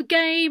watch the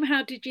game?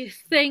 How did you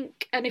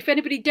think? And if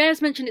anybody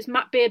dares mention it's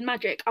Matt Beard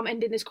magic, I'm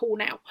ending this call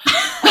now.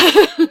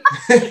 You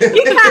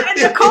can't end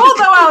the call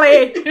though,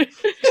 Ali.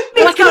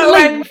 Well,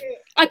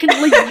 I can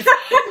leave.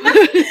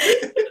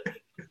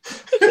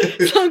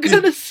 So I'm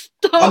going to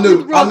start.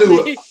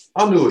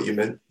 I knew what you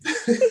meant.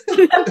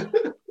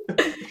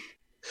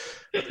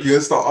 You're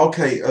gonna start.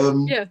 Okay.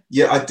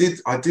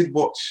 I did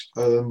watch.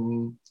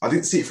 I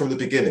didn't see it from the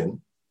beginning.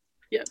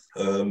 Yeah.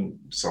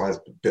 So I had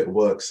a bit of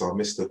work, so I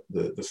missed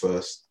the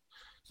first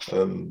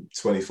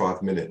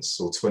 25 minutes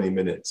or 20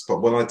 minutes.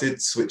 But when I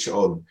did switch it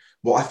on,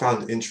 what I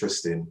found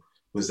interesting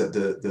was that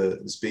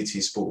the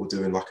BT Sport were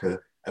doing like a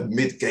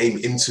mid-game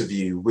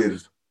interview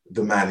with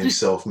the man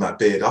himself, Matt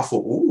Beard. I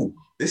thought, ooh,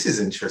 this is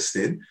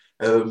interesting.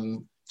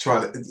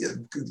 Trying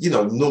to,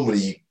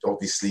 normally,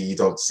 obviously, you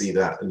don't see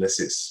that unless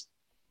it's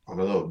I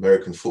don't know,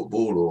 American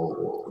football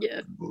or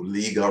Yeah.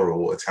 Liga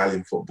or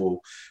Italian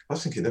football. I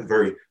was thinking they're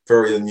very,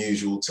 very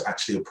unusual to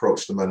actually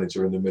approach the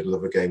manager in the middle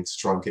of a game to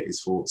try and get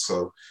his thoughts.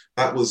 So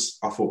I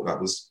thought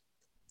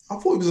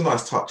it was a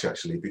nice touch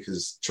actually,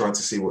 because trying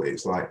to see what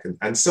it's like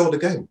and sell the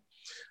game.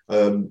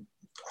 I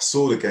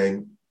saw the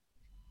game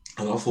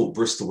and I thought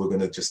Bristol were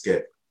going to just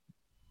get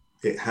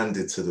it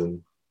handed to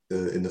them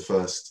in the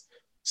first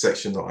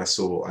section that I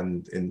saw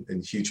and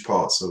in huge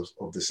parts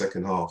of the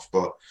second half.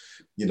 But,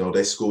 you know,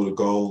 they score the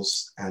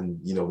goals and,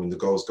 you know, when the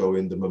goals go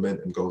in, the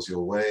momentum goes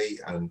your way.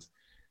 And,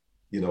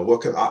 you know,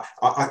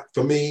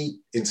 for me,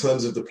 in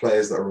terms of the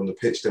players that are on the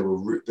pitch, they were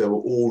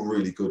all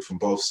really good from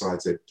both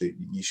sides.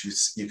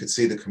 You could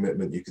see the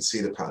commitment, you could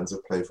see the patterns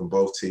of play from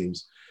both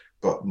teams.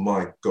 But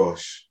my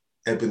gosh,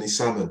 Ebony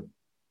Salmon,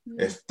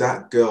 if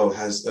that girl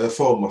her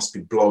phone must be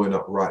blowing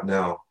up right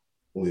now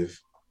with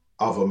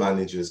other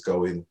managers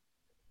going,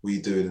 what are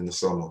you doing in the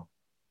summer?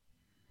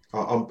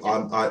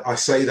 I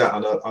say that,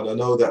 and I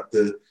know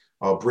that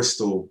our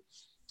Bristol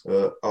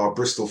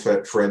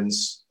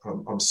friends.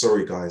 I'm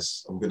sorry,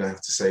 guys. I'm going to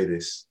have to say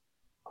this.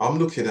 I'm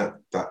looking at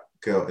that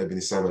girl,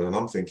 Ebony Salmon, and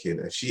I'm thinking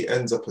if she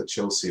ends up at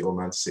Chelsea or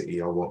Man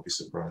City, I won't be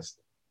surprised.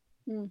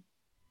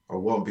 I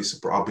won't be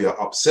surprised. I'll be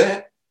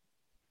upset.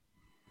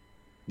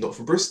 Not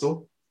for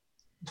Bristol.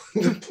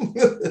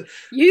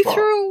 You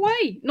threw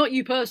away, not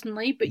you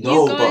personally, but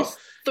you guys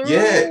threw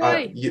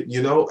away.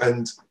 You know,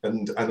 and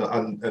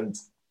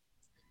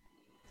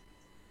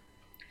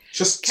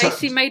just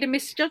Casey made a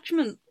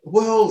misjudgment.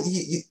 Well,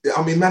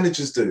 I mean,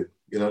 managers do.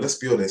 You know, let's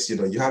be honest. You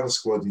know, you have a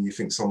squad and you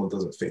think someone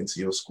doesn't fit into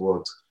your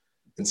squad,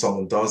 and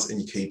someone does,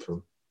 and you keep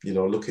them. You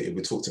know, look at it.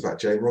 We talked about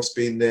Jane Ross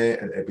being there,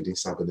 and Ebony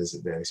Salmon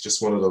isn't there. It's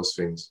just one of those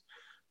things.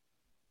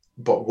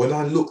 But when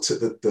I looked at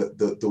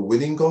the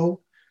winning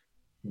goal,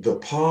 the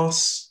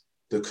pass,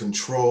 the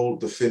control,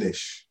 the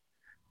finish,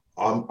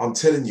 I'm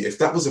telling you, if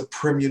that was a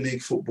Premier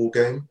League football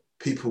game,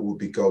 people would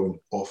be going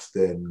off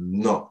their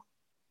nut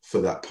for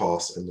that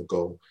pass and the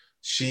goal.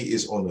 She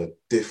is on a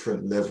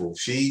different level.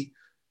 She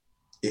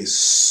is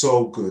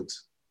so good.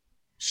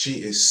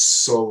 She is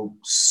so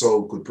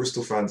good.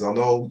 Bristol fans, I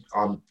know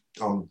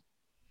I'm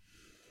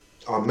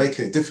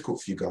making it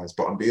difficult for you guys,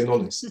 but I'm being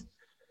honest.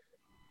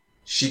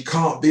 She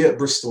can't be at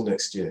Bristol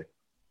next year.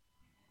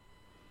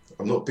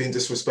 I'm not being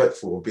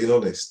disrespectful, I'm being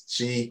honest.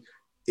 She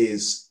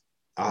is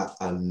at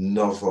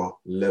another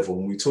level.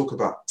 When we talk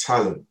about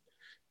talent,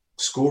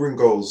 scoring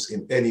goals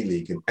in any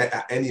league and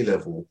at any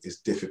level is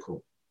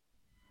difficult.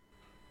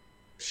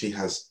 She's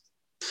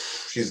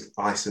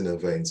ice in her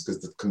veins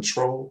because the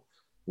control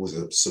was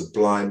a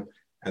sublime,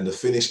 and the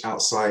finish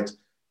outside,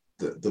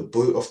 the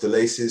boot off the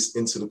laces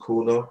into the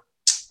corner.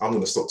 I'm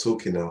going to stop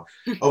talking now.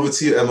 Over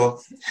to you, Emma.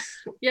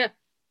 Yeah.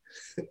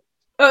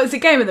 Oh, it's a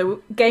game of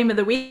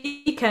the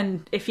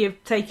weekend if you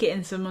take it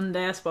into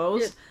Monday, I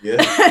suppose.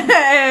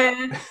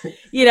 Yeah.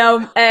 You know,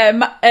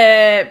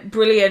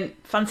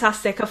 brilliant,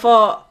 fantastic.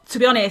 To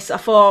be honest, I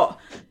thought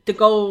the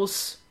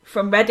goals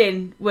from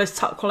Reading was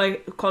top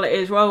quality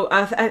as well.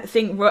 I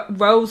think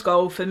Rowe's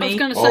goal for me. I was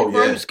going to say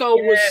Rowe's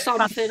goal was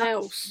something fantastic.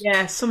 else.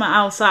 Yeah, something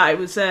else. It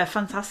was a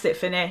fantastic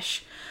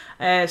finish,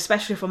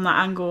 especially from that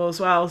angle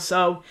as well.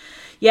 So,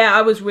 yeah,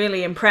 I was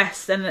really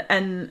impressed,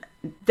 and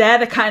they're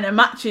the kind of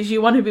matches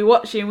you want to be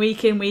watching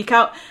week in, week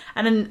out.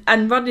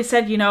 And Rodney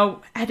said, you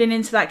know, heading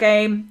into that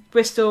game,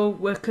 Bristol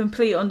were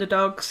complete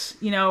underdogs.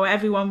 You know,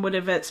 everyone would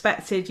have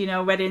expected, you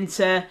know, Reading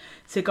to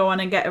go on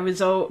and get a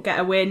result, get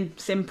a win,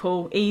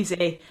 simple,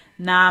 easy.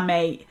 Nah,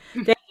 mate.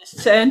 They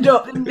just turned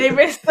up in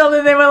Bristol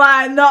and they were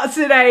like, not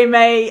today,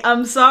 mate.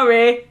 I'm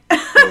sorry.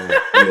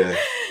 Yeah.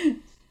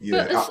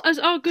 But as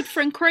our good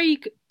friend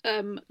Craig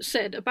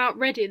said about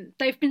Reading,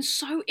 they've been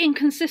so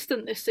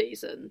inconsistent this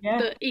season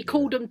that he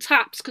called them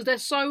taps because they're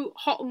so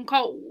hot and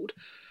cold.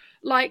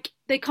 Like,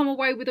 they come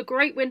away with a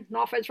great win,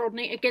 no offence,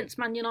 Rodney, against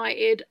Man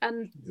United,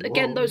 and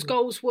again, those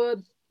goals were,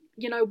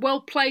 you know, well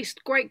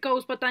placed, great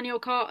goals by Daniel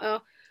Carter,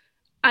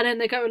 and then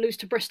they go and lose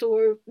to Bristol,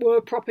 who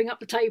were propping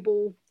up the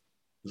table.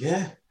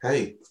 Yeah,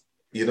 hey,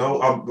 you know,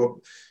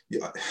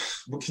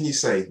 what can you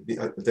say?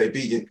 They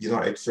beat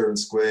United fair and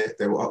square.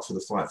 They were up for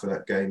the fight for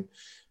that game.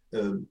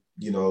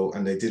 You know,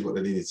 and they did what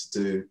they needed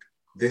to do.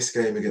 This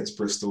game against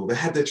Bristol, they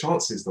had their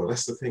chances though.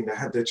 That's the thing. They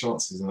had their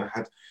chances, and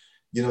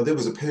there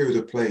was a period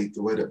of play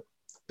the way that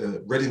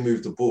Reading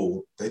moved the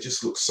ball. They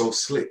just looked so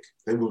slick.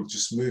 They were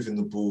just moving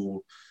the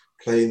ball,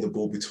 playing the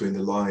ball between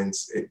the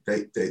lines.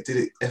 They did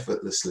it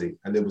effortlessly,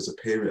 and there was a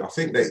period. I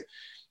think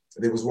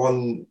there was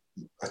one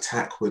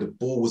attack where the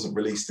ball wasn't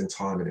released in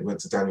time, and it went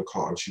to Daniel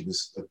Carter, and she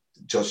was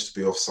judged to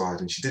be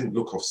offside, and she didn't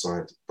look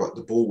offside, but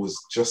the ball was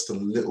just a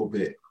little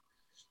bit,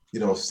 you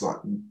know, it's like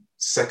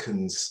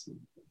seconds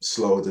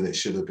slower than it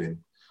should have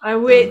been. I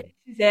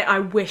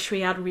wish we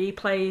had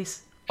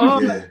replays.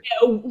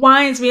 It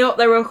winds me up.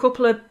 There were a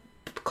couple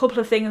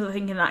of things I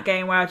think in that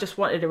game where I just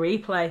wanted a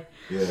replay.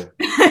 Yeah.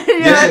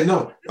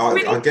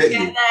 I get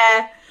you.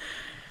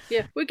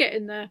 Yeah, we're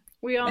getting there.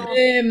 We are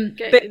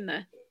getting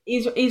there.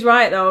 He's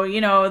right though.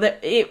 You know that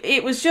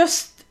it was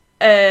just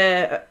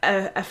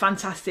a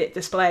fantastic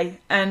display.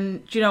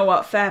 And do you know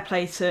what? Fair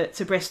play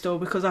to Bristol,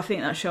 because I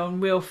think that's shown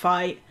real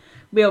fight,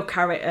 real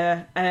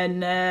character,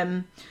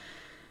 and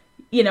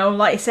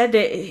like you said,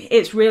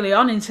 it's really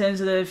on in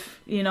terms of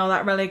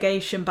that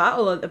relegation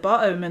battle at the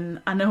bottom.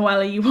 And I know,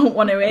 Ellie, you won't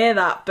want to hear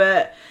that,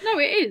 but no,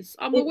 it is.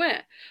 I'm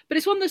aware, but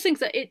it's one of those things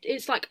that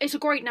it's like, it's a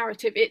great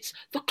narrative. It's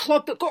the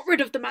club that got rid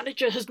of the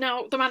manager's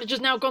now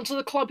gone to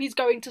the club he's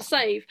going to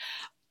save,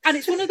 and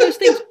it's one of those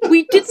things.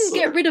 We didn't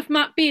get rid of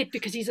Matt Beard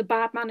because he's a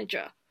bad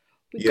manager.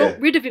 We got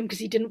rid of him because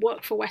he didn't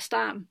work for West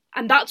Ham.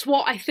 And that's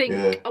what I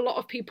think a lot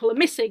of people are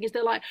missing, is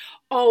they're like,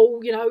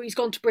 oh, he's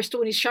gone to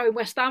Bristol and he's showing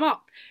West Ham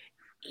up.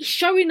 He's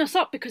showing us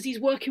up because he's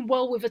working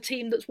well with a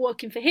team that's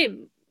working for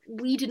him.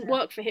 We didn't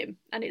work for him,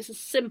 and it's as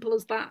simple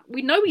as that.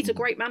 We know he's a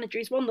great manager.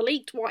 He's won the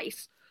league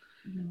twice.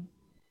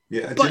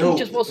 Yeah, but he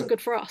just wasn't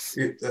good for us.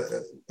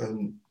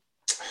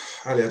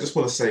 Ali, I just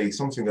want to say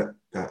something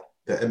that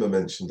Emma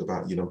mentioned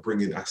about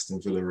bringing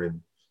Aston Villa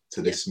in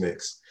to this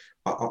mix.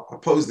 I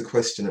posed the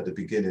question at the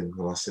beginning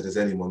when I said, has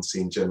anyone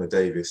seen Gemma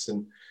Davis?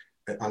 And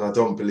I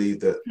don't believe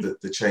that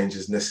the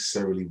changes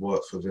necessarily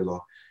work for Villa.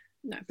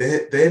 No.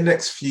 Their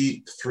next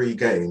 3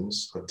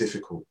 games are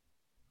difficult,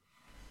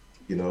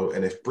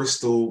 and if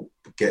Bristol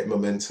get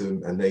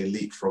momentum and they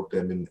leapfrog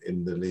them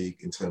in the league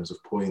in terms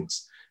of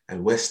points,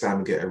 and West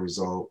Ham get a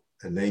result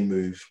and they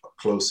move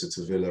closer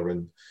to Villa,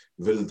 and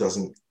Villa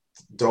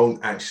don't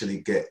actually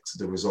get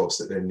the results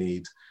that they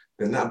need,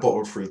 then that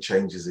bottom 3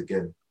 changes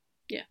again.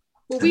 Yeah.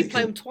 Well, we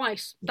play them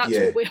twice. That's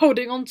what we're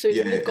holding on to.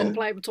 We've got to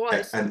play them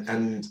twice.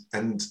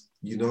 And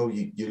you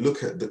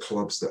look at the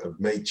clubs that have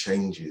made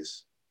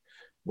changes.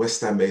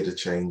 West Ham made a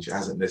change, it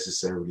hasn't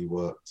necessarily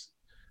worked.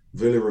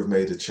 Villa have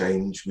made a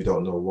change, we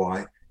don't know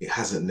why, it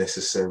hasn't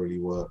necessarily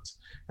worked.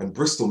 And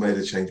Bristol made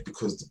a change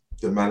because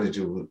the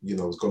manager,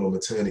 has gone on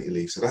maternity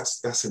leave. So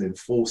that's an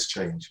enforced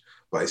change,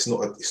 but it's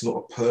not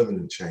a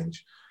permanent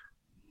change.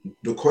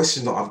 The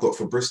question that I've got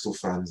for Bristol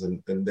fans,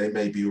 and they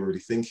may be already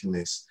thinking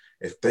this,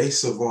 if they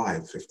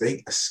survive, if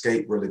they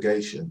escape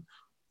relegation,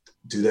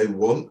 do they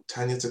want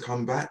Tanya to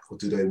come back, or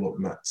do they want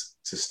Matt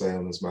to stay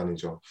on as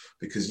manager?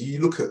 Because you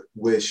look at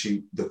where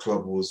the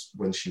club was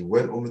when she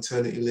went on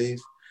maternity leave,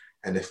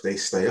 and if they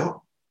stay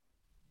up,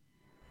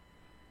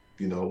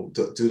 do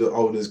the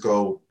owners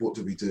go, what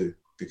do we do?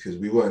 Because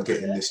we weren't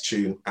getting this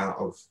tune out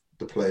of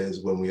the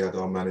players when we had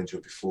our manager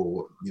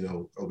before.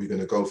 Are we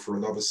going to go for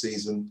another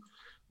season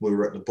where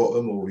we're at the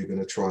bottom, or are we going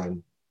to try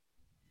and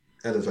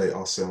elevate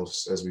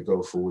ourselves as we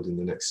go forward in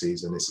the next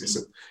season?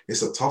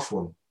 It's a tough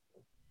one.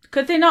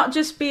 Could they not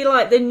just be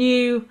like the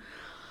new,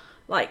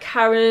 like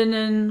Karen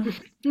and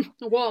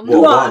one?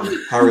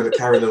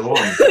 Karen and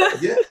one.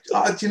 Yeah.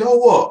 Do you know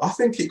what? I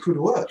think it could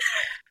work.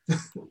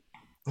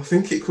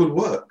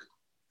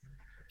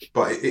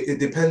 But it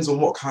depends on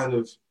what kind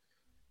of.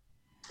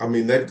 I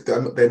mean,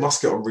 they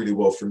must get on really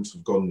well for him to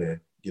have gone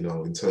there.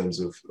 In terms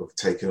of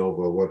taking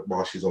over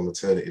while she's on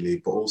maternity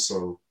leave, but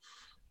also,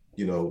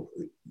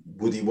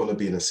 would he want to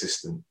be an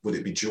assistant? Would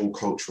it be dual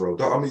cultural?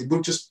 I mean,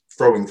 we're just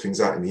throwing things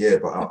out in the air,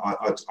 but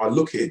I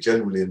look at it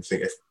generally and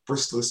think, if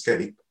Bristol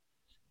escape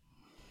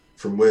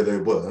from where they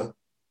were,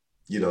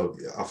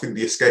 I think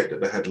the escape that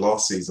they had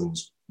last season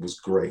was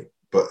great.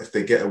 But if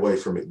they get away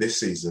from it this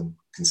season,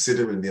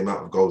 considering the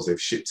amount of goals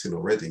they've shipped in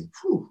already,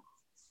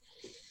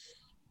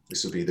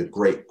 this will be the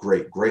great,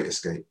 great, great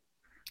escape.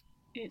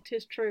 It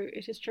is true.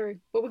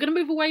 But we're going to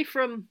move away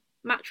from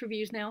match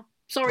reviews now.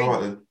 Sorry,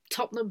 right,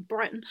 Tottenham,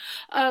 Brighton.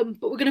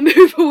 But we're going to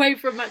move away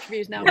from match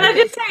reviews now. Can I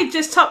just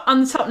say,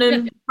 on the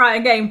Tottenham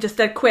Brighton game, just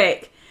dead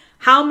quick,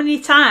 how many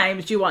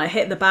times do you want to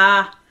hit the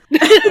bar?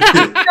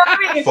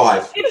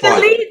 Five. If the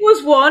league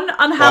was won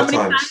on how many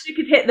times you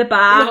could hit the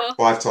bar.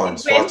 5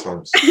 times. Yeah.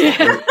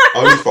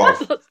 Only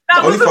 5.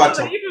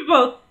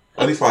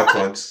 Only 5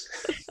 times.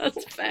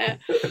 That's fair.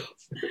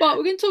 But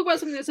we're going to talk about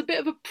something that's a bit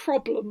of a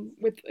problem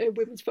with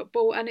women's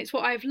football, and it's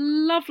what I've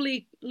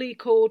lovely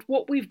called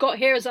what we've got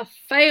here as a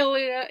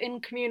failure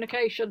in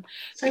communication.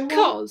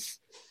 Because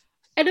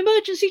an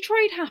emergency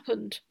trade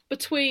happened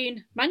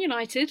between Man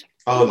United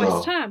and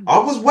West Ham. I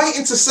was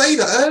waiting to say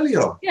that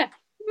earlier. Yeah,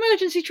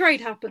 emergency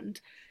trade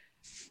happened.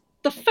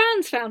 The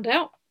fans found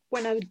out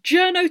when a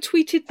journo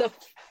tweeted the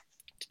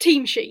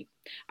team sheet,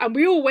 and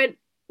we all went,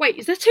 wait,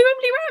 is there 2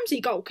 Emily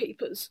Ramsey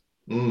goalkeepers?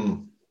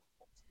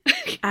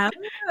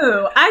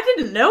 Oh, I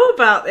didn't know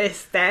about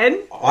this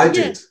then. I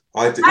did.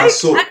 I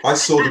saw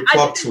the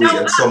club tweet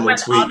and someone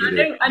tweeted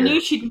it. I knew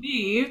she'd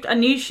moved. I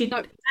knew she'd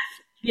left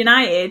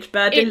United,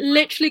 but I didn't. It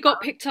literally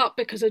got picked up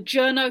because a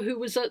journo who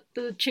was at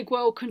the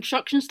Chigwell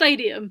Construction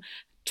Stadium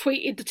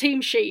tweeted the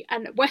team sheet,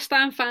 and West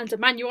Ham fans and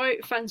Man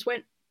United fans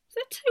went, is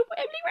there 2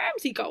 Emily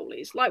Ramsey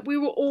goalies? Like, we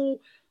were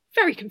all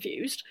very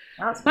confused.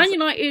 Man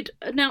United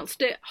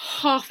announced it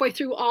halfway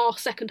through our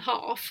second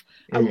half,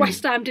 and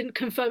West Ham didn't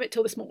confirm it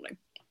till this morning.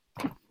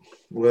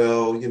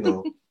 Well,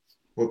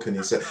 what can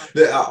you say?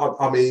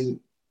 I mean,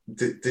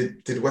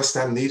 did West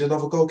Ham need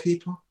another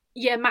goalkeeper?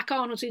 Yeah, Mac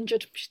Arnold's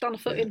injured. She's done a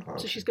foot in,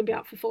 so she's going to be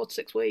out for 4 to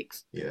 6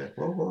 weeks. Yeah,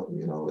 well,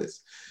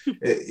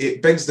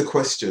 it begs the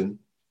question.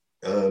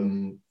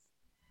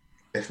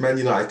 if Man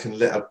United can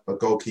let a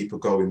goalkeeper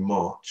go in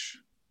March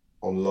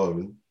on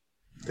loan,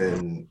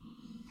 then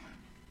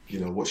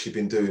what's she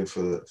been doing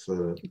for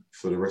the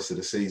rest of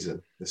the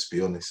season? Let's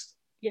be honest.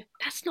 Yeah,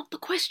 that's not the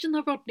question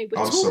though, Rodney.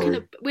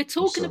 We're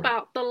talking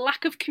about the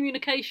lack of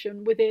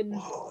communication within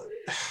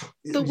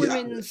the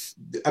women's.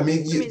 I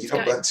mean,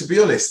 to be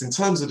honest, in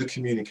terms of the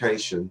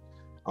communication,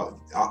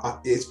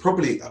 it's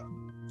probably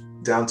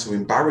down to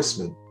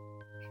embarrassment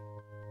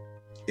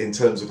in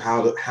terms of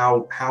how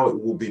it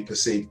will be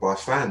perceived by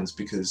fans.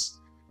 Because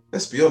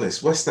let's be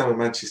honest, West Ham and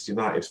Manchester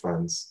United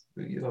fans,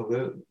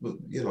 they're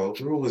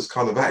always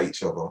kind of at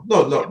each other.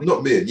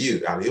 Not me and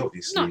you, Ali,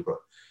 obviously, no.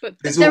 But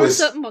there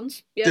always, are certain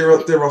ones. Yeah.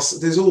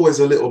 There's always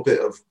a little bit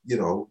of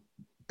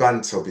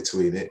banter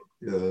between it,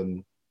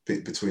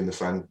 between the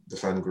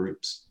fan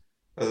groups.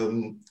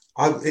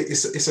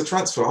 It's a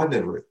transfer I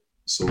never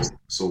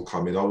saw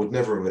coming. I would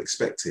never have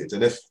expected,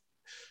 and if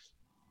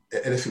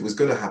it was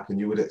going to happen,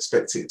 you would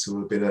expect it to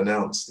have been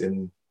announced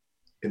in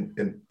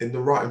the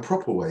right and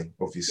proper way.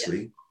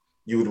 Obviously,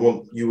 you would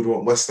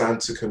want West Ham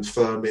to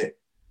confirm it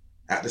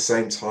at the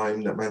same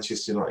time that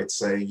Manchester United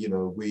say,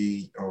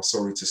 we are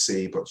sorry to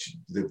see, but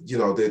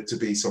there to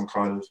be some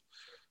kind of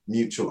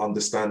mutual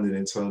understanding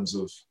in terms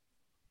of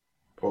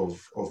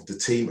the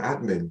team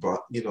admin.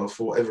 But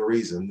for whatever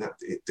reason, that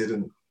it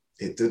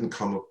didn't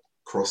come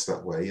across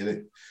that way,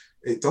 and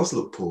it does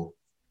look poor.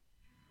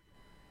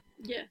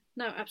 Yeah,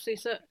 no,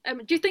 absolutely. So,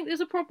 do you think there's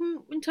a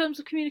problem in terms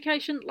of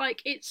communication?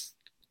 Like, it's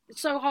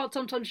so hard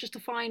sometimes just to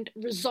find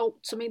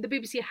results. I mean, the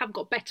BBC have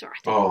got better at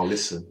it. Oh,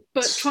 listen.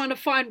 But trying to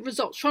find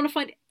results, trying to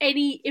find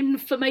any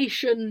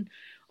information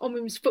on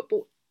women's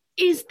football,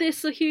 is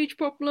this a huge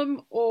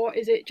problem, or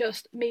is it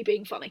just me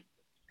being funny?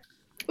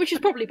 Which is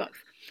probably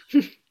both.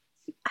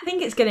 I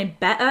think it's getting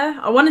better.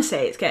 I want to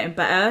say it's getting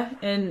better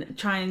and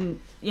try and,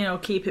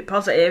 keep it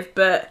positive,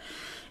 but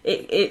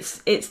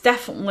it's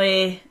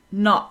definitely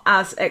not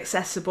as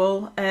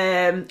accessible.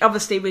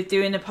 Obviously, with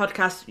doing a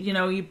podcast,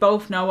 you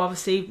both know,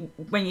 obviously,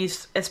 when you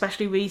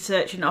especially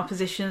researching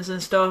oppositions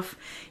and stuff,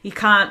 you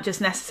can't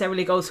just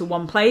necessarily go to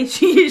one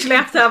page. You usually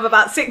have to have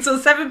about 6 or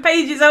 7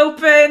 pages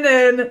open,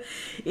 and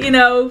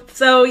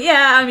so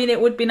yeah, I mean, it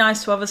would be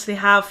nice to obviously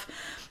have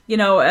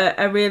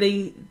a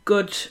really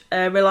good,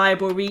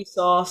 reliable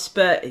resource,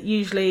 but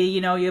usually,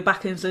 you're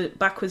backwards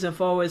and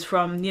forwards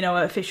from,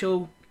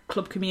 official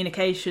club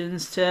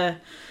communications to,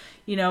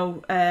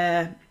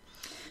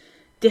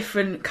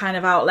 different kind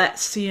of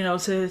outlets,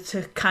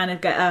 to kind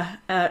of get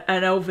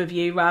an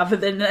overview rather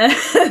than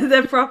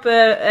the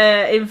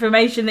proper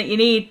information that you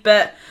need.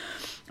 But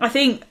I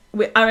think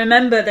I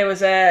remember there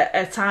was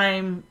a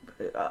time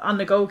on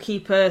the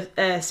goalkeeper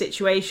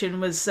situation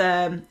was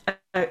a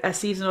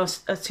season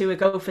or two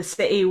ago for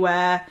City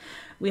where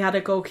we had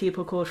a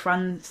goalkeeper called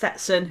Fran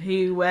Stetson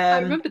who I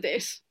remember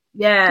this.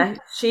 Yeah,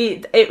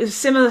 it was a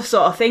similar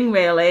sort of thing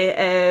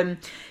really.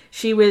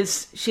 She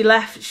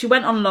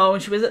went on loan,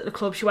 she was at the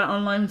club, she went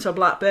on loan to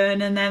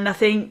Blackburn, and then I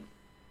think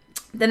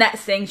the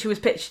next thing she was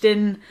pitched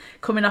in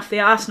coming off the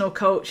Arsenal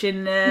coach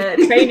in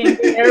training. And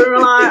we were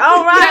like,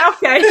 oh right,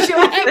 okay, sure.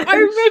 I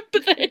remember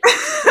this.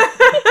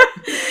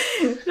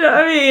 You know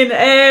what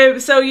I mean?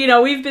 So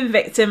we've been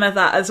victim of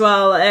that as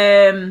well.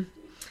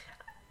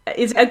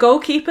 Is it a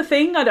goalkeeper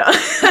thing? I don't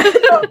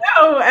know.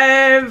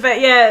 But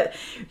yeah,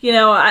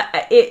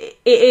 it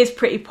is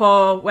pretty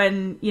poor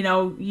when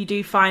you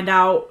do find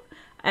out.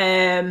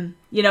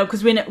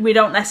 Because we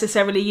don't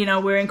necessarily,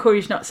 we're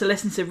encouraged not to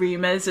listen to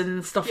rumours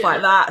and stuff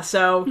like that.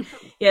 So,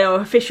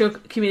 official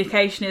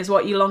communication is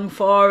what you long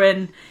for,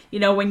 and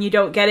when you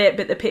don't get it,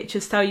 but the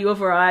pictures tell you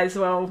otherwise.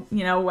 Well,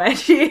 where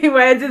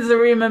does the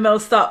rumour mill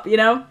stop?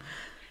 Yeah.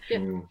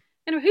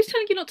 Anyway, who's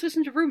telling you not to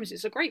listen to rumours?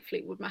 It's a great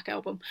Fleetwood Mac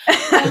album.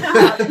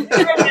 Album,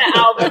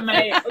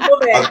 mate. I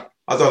love it.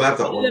 I don't have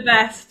that one. The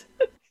best.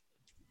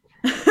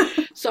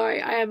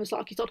 Sorry, I am a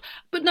sarky sod.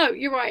 But no,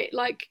 you're right.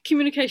 Like,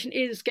 communication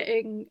is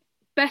getting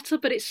better,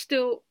 but it's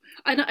still...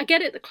 I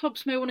get it, the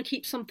clubs may want to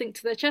keep something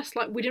to their chest.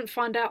 Like, we didn't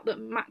find out that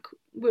Mac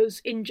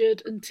was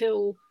injured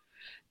until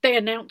they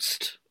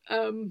announced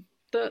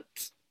that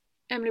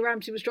Emily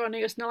Ramsey was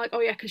joining us. And they're like,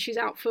 oh yeah, because she's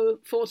out for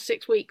 4 to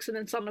 6 weeks. And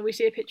then suddenly we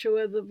see a picture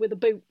with a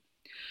boot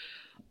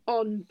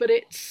on. But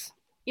it's,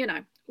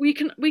 we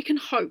can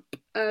hope.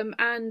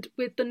 And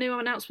with the new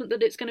announcement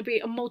that it's going to be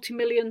a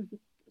multi-million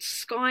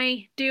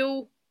Sky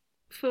deal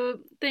for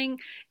thing,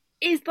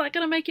 is that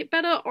going to make it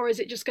better, or is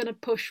it just going to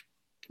push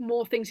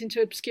more things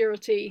into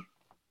obscurity?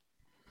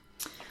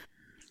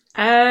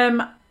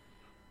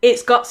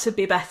 It's got to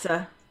be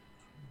better.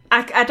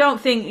 I don't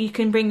think you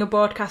can bring a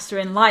broadcaster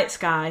in like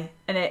Sky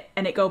and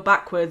it go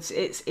backwards.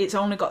 It's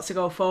only got to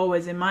go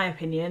forwards, in my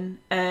opinion.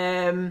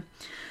 I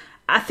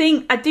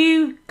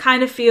do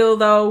kind of feel,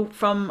 though,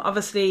 from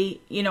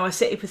obviously a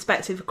City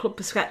perspective, a club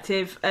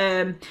perspective,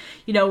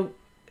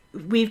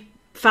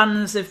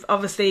 fans have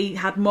obviously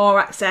had more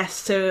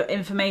access to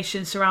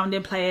information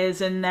surrounding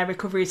players and their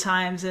recovery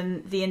times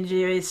and the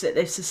injuries that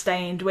they've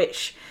sustained,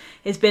 which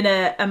has been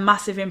a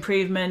massive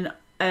improvement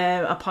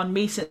upon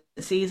recent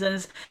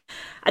seasons.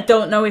 I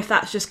don't know if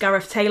that's just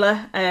Gareth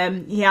Taylor.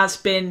 He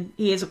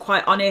is a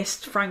quite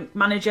honest, frank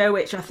manager,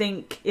 which I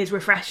think is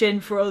refreshing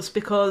for us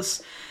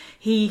because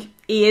he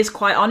is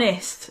quite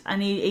honest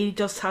and he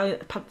does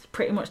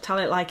pretty much tell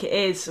it like it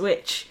is,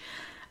 which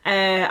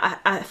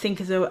I think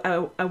is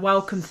a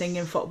welcome thing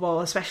in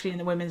football, especially in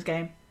the women's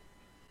game.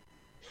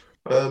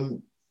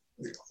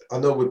 I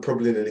know we're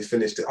probably nearly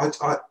finished it.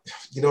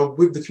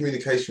 With the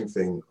communication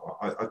thing,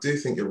 I do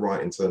think you're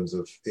right in terms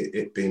of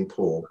it being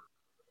poor.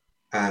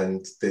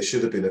 And there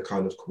should have been a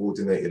kind of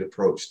coordinated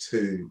approach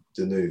to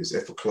the news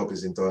if a club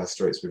is in dire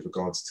straits with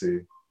regards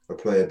to a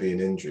player being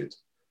injured.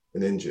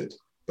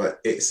 But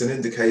it's an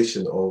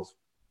indication of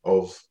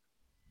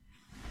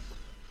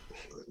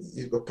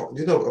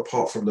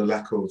apart from the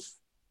lack of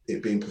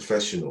it being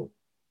professional,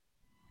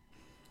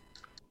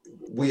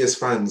 we as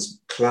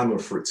fans clamour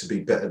for it to be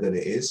better than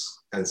it is.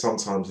 And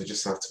sometimes we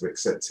just have to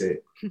accept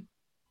it.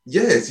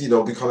 Yes, we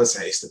kind of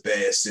say it's the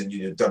best and,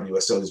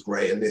 WSL is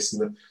great and this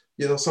and that.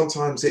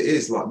 Sometimes it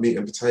is like meat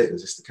and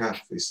potatoes. It's the calf.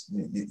 It's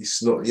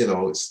not,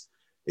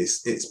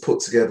 it's put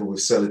together with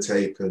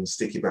sellotape and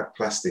sticky back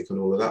plastic and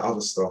all of that other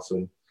stuff.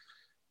 And,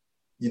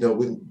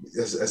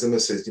 as Emma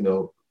says,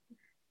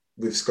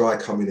 with Sky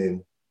coming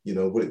in,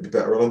 would it be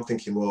better? And I'm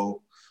thinking,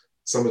 well,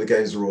 some of the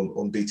games are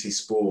on BT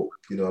Sport,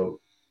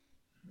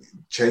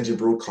 changing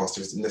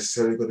broadcaster isn't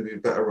necessarily going to be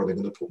better. Are they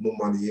going to put more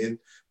money in?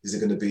 Is there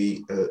going to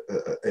be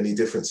any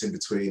difference in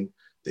between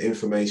the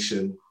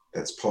information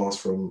that's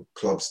passed from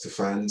clubs to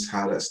fans,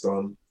 how that's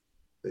done?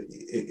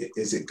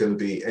 Is it going to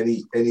be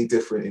any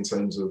different in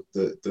terms of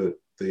the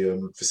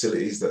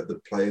facilities that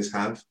the players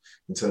have,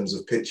 in terms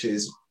of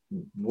pitches?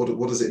 What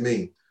does it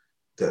mean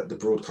that the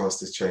broadcast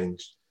has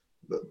changed?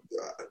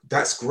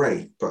 That's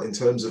great, but in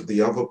terms of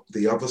the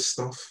other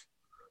stuff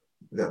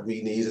that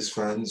we need as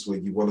fans, where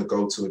you want to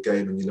go to a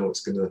game and it's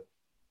going to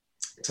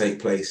take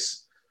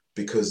place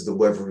because the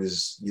weather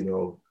is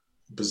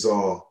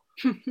bizarre.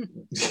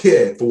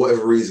 Yeah, for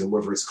whatever reason,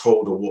 whether it's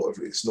cold or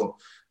whatever, it's not.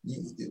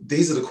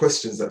 These are the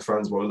questions that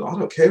fans want. I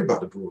don't care about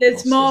the broadcasters.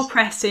 There's more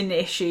pressing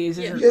issues,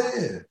 isn't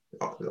there?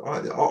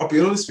 I'll be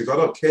honest with you. I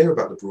don't care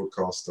about the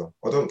broadcaster.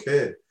 I don't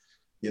care.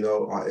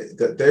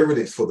 They're in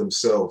it for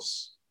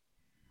themselves.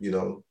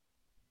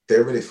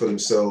 They're in it for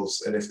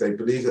themselves, and if they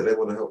believe that they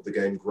want to help the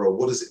game grow,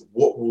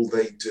 what will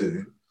they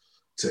do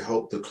to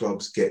help the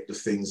clubs get the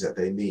things that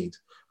they need?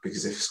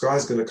 Because if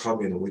Sky's going to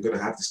come in and we're going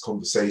to have this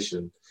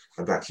conversation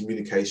about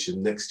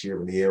communication next year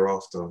and the year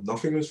after,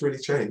 nothing has really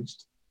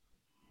changed.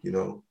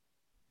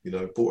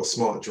 Bought a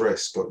smart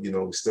dress, but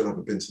we still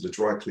haven't been to the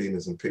dry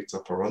cleaners and picked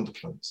up our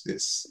underpants.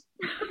 It's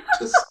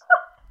just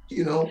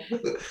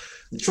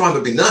trying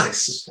to be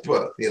nice,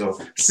 but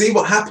see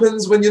what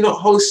happens when you're not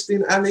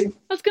hosting, Ali.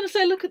 I was going to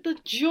say, look at the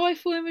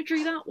joyful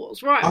imagery that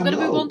was. Right, I'm going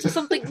to move on to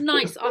something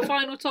nice. Our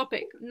final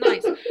topic.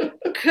 Nice.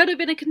 Could have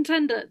been a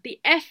contender.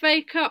 The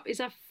FA Cup is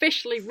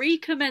officially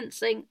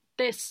recommencing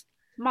this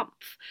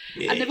month.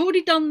 Yeah. And they've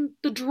already done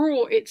the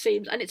draw, it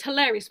seems, and it's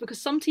hilarious because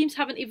some teams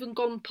haven't even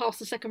gone past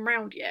the second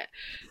round yet.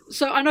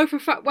 So I know for a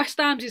fact West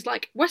Ham's is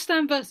like West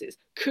Ham versus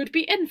could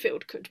be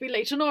Enfield, could be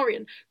Leyton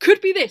Orient,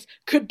 could be this,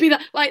 could be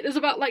that. Like there's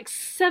about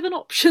 7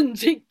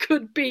 options it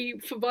could be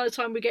for by the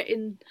time we get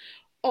in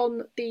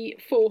on the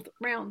 4th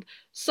round.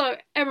 So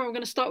Emma, I'm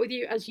going to start with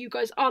you, as you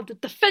guys are the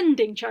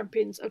defending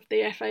champions of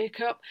the FA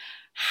Cup.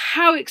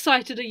 How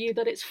excited are you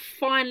that it's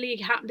finally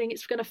happening?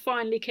 It's going to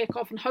finally kick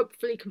off and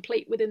hopefully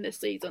complete within this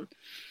season.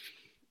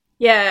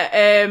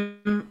 Yeah,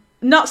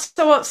 not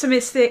so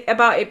optimistic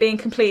about it being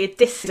completed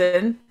this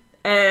season.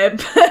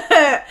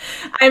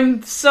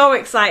 I'm so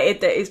excited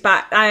that it's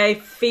back. I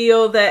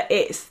feel that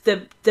it's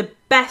the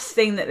best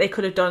thing that they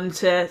could have done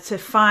to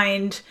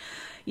find,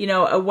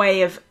 a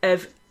way of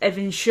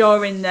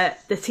ensuring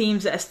that the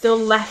teams that are still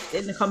left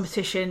in the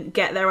competition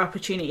get their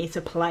opportunity to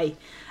play.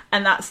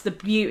 And that's the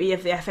beauty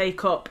of the FA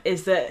Cup,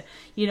 is that,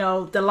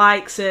 the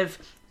likes of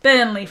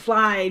Burnley,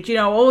 Flyde,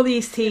 all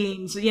these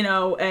teams,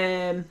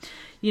 get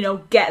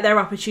their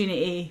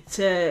opportunity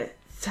to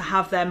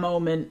have their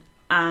moment.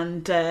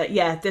 And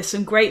there's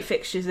some great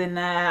fixtures in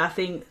there. I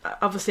think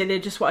obviously they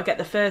just want to get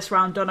the first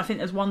round done. I think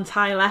there's one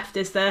tie left,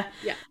 is there?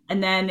 Yeah.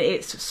 And then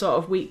it's sort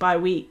of week by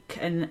week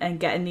and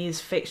getting these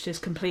fixtures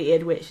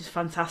completed, which is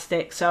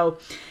fantastic. So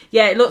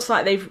yeah, it looks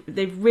like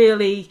they've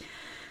really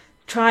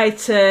tried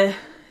to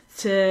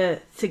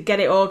get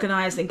it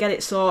organised and get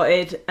it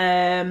sorted.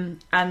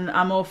 And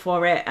I'm all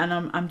for it, and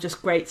I'm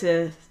just great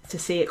to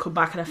see it come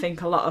back. And I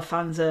think a lot of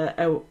fans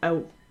are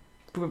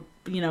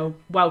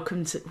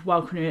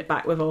welcoming it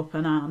back with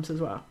open arms as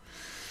well.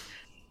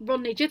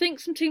 Rodney, do you think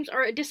some teams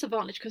are at a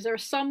disadvantage because there are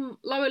some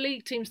lower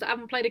league teams that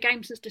haven't played a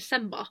game since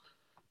December?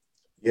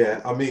 Yeah,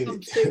 I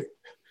mean,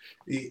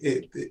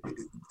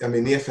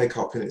 the FA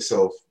Cup in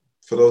itself,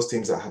 for those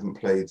teams that haven't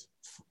played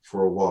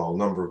for a while,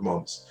 number of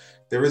months,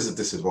 there is a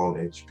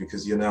disadvantage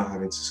because you're now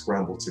having to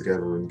scramble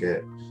together and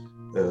get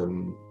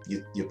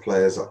your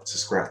players up to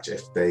scratch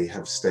if they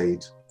have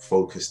stayed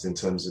focused in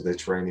terms of their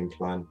training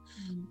plan.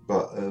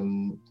 But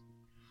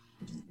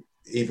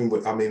even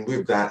with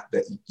that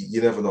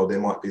you never know, there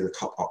might be the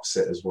cup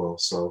upset as well.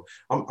 So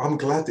I'm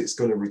glad it's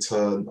going to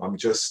return. I'm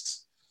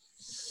just,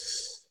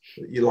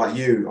 like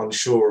you,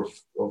 unsure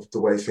of the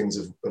way things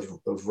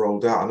have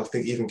rolled out. And I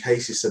think even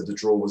Casey said the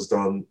draw was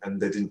done,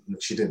 and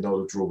she didn't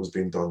know the draw was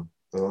being done.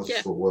 And I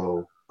just thought,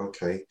 well,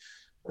 okay.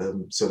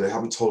 So they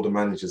haven't told the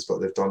managers, but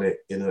they've done it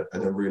in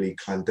a really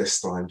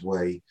clandestine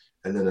way,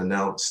 and then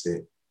announced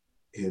it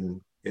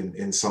in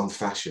some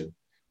fashion.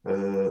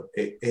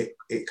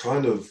 It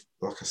kind of,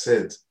 like I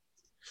said,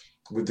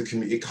 with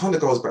it kind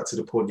of goes back to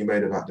the point you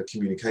made about the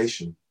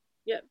communication.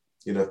 Yeah.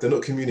 You know, if they're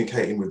not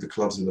communicating with the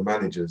clubs and the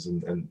managers,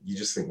 and you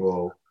just think,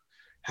 well,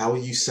 how are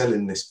you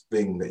selling this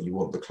thing that you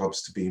want the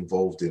clubs to be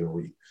involved in,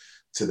 or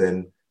for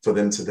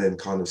them to then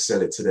kind of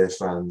sell it to their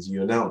fans?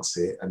 You announce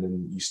it, and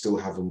then you still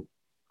haven't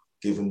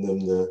given them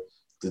the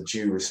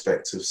due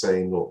respect of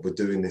saying, look, we're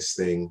doing this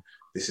thing.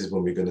 This is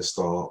when we're going to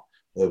start.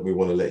 We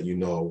want to let you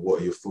know.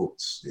 What are your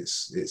thoughts?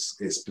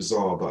 It's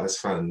bizarre, but as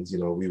fans, you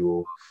know, we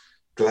will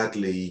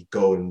gladly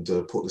go and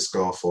put the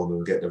scarf on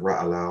and get the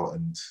rattle out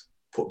and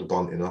put the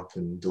bunting up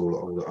and do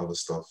all the other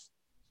stuff.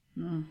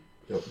 Mm.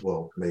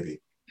 Well,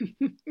 maybe.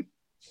 And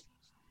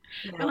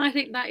I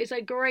think that is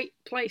a great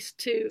place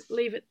to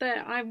leave it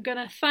there. I'm going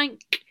to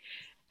thank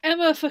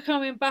Emma for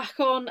coming back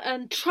on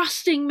and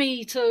trusting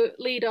me to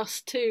lead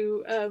us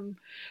to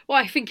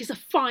what I think is a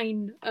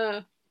fine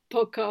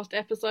podcast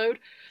episode.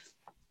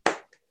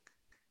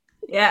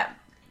 Yeah,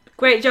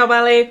 great job,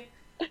 Ali.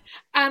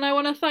 And I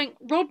want to thank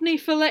Rodney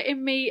for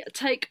letting me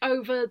take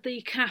over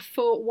the CAF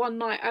for one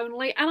night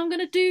only. And I'm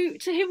going to do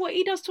to him what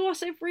he does to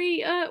us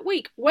every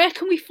week. Where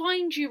can we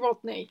find you,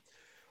 Rodney?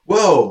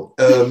 Well,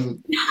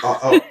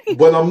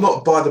 when I'm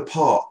not by the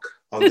park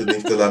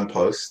underneath the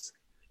lamppost,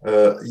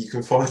 you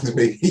can find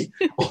me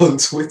on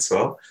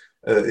Twitter.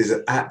 Is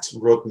it at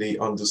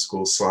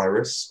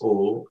Rodney_Cyrus,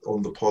 or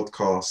on the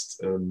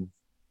podcast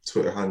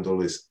Twitter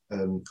handle is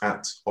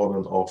at on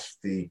and off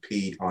the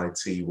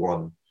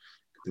PIT1.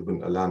 They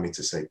wouldn't allow me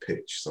to say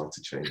pitch, so I had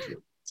to change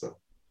it. So.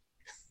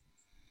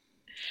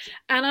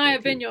 And I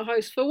have been your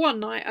host for one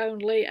night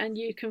only, and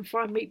you can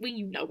find me. Well,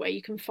 you know where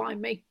you can find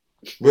me.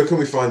 Where can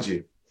we find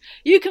you?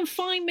 You can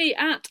find me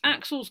at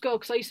Axel's Girl,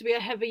 because I used to be a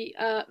heavy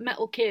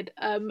metal kid.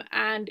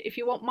 And if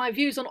you want my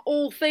views on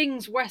all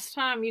things West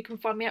Ham, you can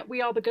find me at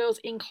We Are the Girls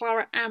in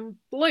Claret and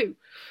Blue.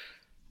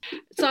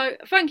 So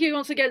thank you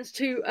once again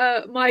to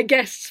my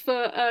guests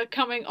for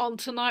coming on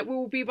tonight. We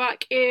will be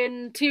back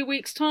in 2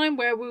 weeks' time,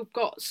 where we've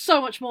got so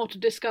much more to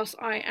discuss,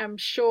 I am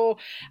sure.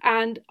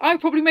 And I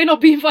probably may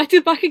not be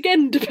invited back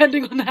again,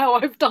 depending on how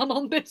I've done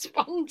on this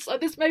one. So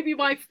this may be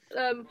my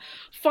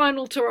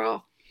final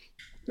hurrah.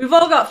 We've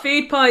all got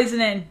food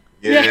poisoning.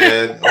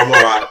 Yeah, I'm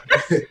all right.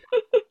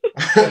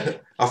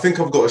 I think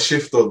I've got a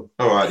shift on.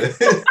 All right.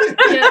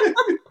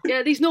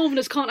 Yeah, these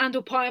Northerners can't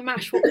handle pie and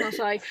mash. What can I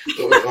say?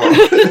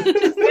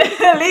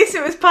 At least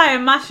it was pie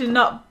and mash and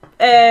not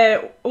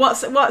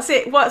what's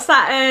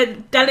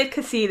that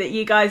delicacy that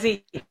you guys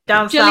eat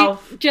down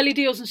south? Jelly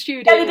deals and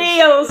stew deals. Jelly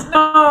deals.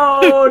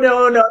 No.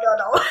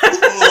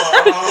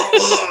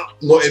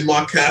 Not in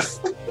my calf.